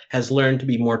Hantara has learned to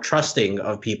be more trusting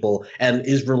of people and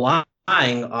is relying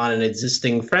on an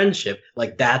existing friendship.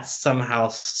 Like, that's somehow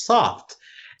soft.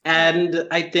 And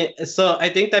I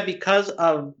think that because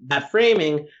of that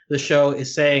framing, the show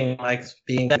is saying, like,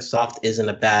 being soft isn't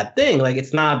a bad thing. Like,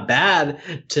 it's not bad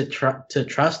to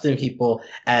trust in people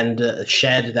and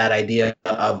shed that idea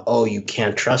of, oh, you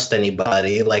can't trust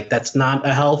anybody. Like, that's not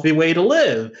a healthy way to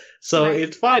live. So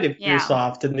it's fine if you're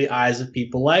soft in the eyes of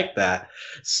people like that.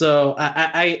 So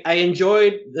I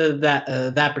enjoyed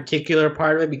that particular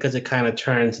part of it, because it kind of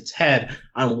turns its head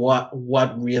on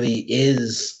what really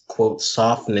is, quote,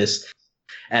 softness.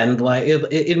 And, like,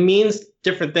 it means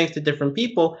different things to different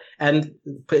people, and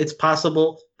it's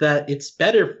possible that it's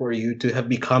better for you to have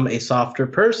become a softer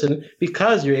person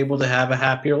because you're able to have a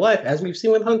happier life, as we've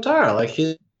seen with Hantara. Like,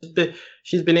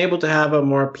 she's been able to have a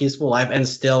more peaceful life and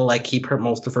still, like, keep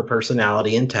most of her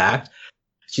personality intact.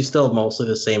 She's still mostly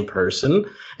the same person,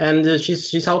 and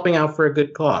she's helping out for a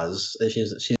good cause.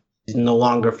 She no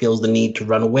longer feels the need to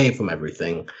run away from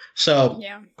everything. So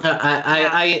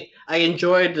I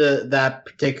enjoyed that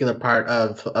particular part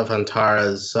of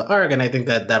Hantara's arc, and I think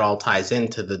that all ties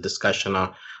into the discussion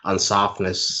on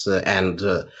softness and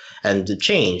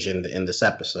change in this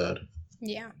episode.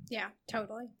 Yeah,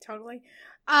 totally.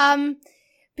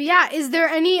 But yeah, is there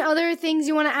any other things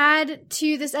you want to add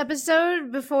to this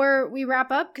episode before we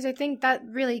wrap up? Because I think that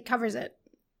really covers it.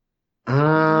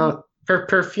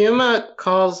 Perfuma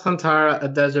calls Hantara a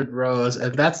desert rose,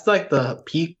 and that's like the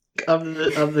peak of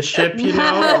the ship, you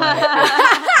know.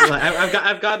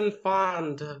 I've gotten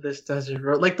fond of this desert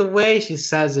rose. Like, the way she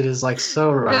says it is, like,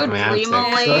 so romantic.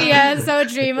 So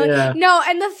dreamy. Yeah. No,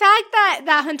 and the fact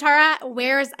that Hantara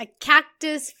wears a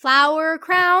cactus flower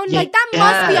crown, like, that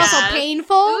must be also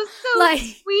painful. It was so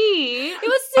sweet. It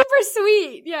was super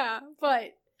sweet, yeah.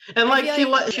 But And like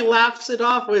she laughs it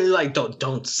off with like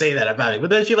don't say that about me, but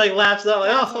then she like laughs out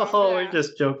like we're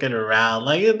just joking around,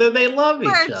 like they love each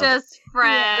other. We're just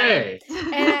friends.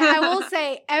 And I will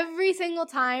say every single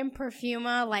time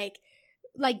Perfuma like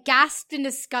gasped in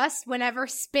disgust whenever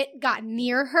Spit got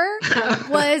near her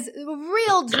was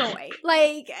real joy.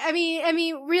 Like I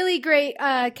mean really great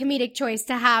comedic choice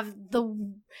to have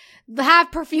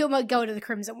Perfuma go to the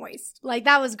Crimson Waste. Like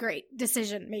that was great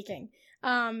decision making.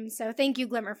 So thank you,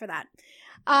 Glimmer, for that.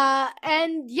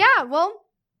 And yeah, well,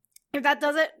 if that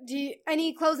does it,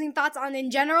 any closing thoughts on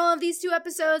in general of these 2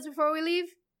 episodes before we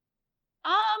leave?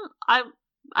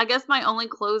 I guess my only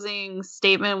closing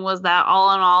statement was that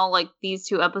all in all, like these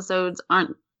 2 episodes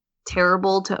aren't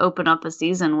terrible to open up a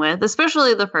season with,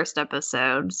 especially the first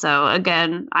episode. So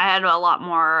again, I had a lot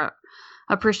more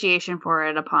appreciation for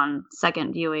it upon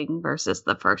second viewing versus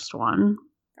the first one.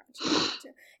 Gotcha.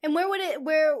 And where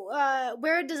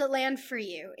does it land for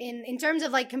you in terms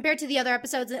of like compared to the other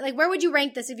episodes? Like where would you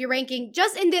rank this if you're ranking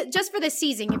just for this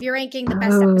season? If you're ranking the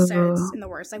best episodes and the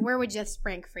worst, like where would this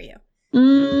rank for you?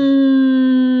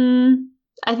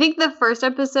 I think the first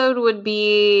episode would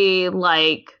be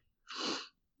like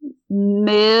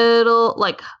middle,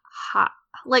 like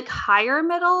higher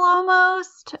middle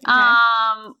almost. Okay.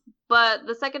 But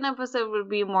the second episode would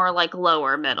be more like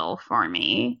lower middle for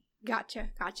me. Gotcha.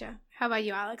 How about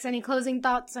you, Alex? Any closing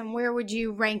thoughts on where would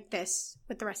you rank this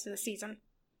with the rest of the season?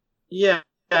 Yeah.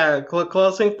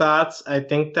 Closing thoughts. I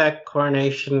think that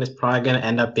Coronation is probably going to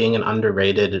end up being an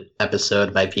underrated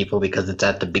episode by people because it's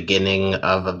at the beginning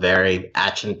of a very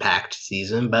action-packed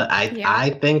season. But I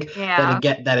think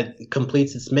that it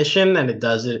completes its mission and it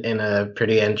does it in a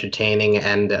pretty entertaining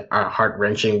and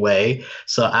heart-wrenching way.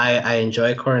 So I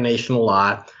enjoy Coronation a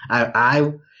lot.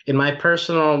 I in my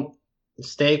personal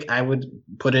stake, I would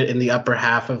put it in the upper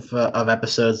half of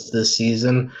episodes this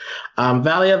season.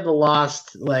 Valley of the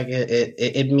Lost, like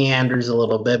it meanders a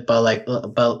little bit, but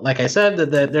like I said,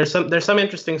 there's some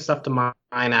interesting stuff to mine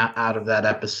out of that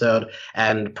episode,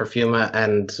 and Perfuma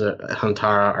and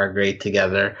Huntara are great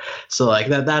together. So like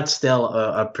that's still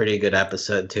a pretty good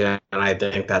episode too, and I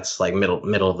think that's like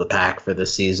middle of the pack for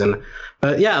this season.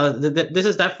 But yeah, this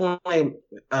is definitely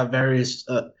a very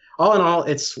all in all,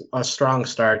 it's a strong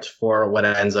start for what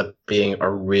ends up being a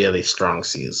really strong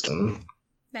season.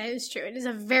 That is true. It is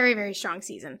a very, very strong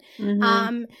season.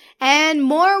 Mm-hmm. And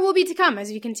more will be to come as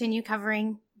we continue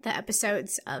covering the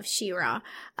episodes of She-Ra.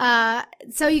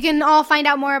 So you can all find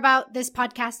out more about this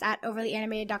podcast at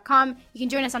overlyanimated.com. You can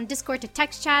join us on Discord to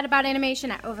text chat about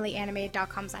animation at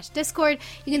overlyanimated.com/Discord.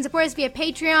 You can support us via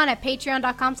Patreon at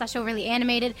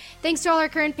patreon.com/overlyanimated. Thanks to all our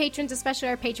current patrons, especially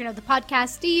our patron of the podcast,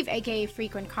 Steve, aka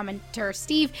frequent commenter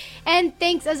Steve. And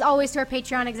thanks as always to our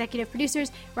Patreon executive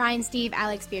producers, Ryan, Steve,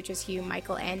 Alex, Beatrice, Hugh,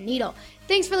 Michael, and Needle.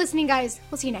 Thanks for listening, guys.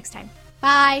 We'll see you next time.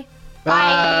 Bye.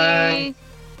 Bye.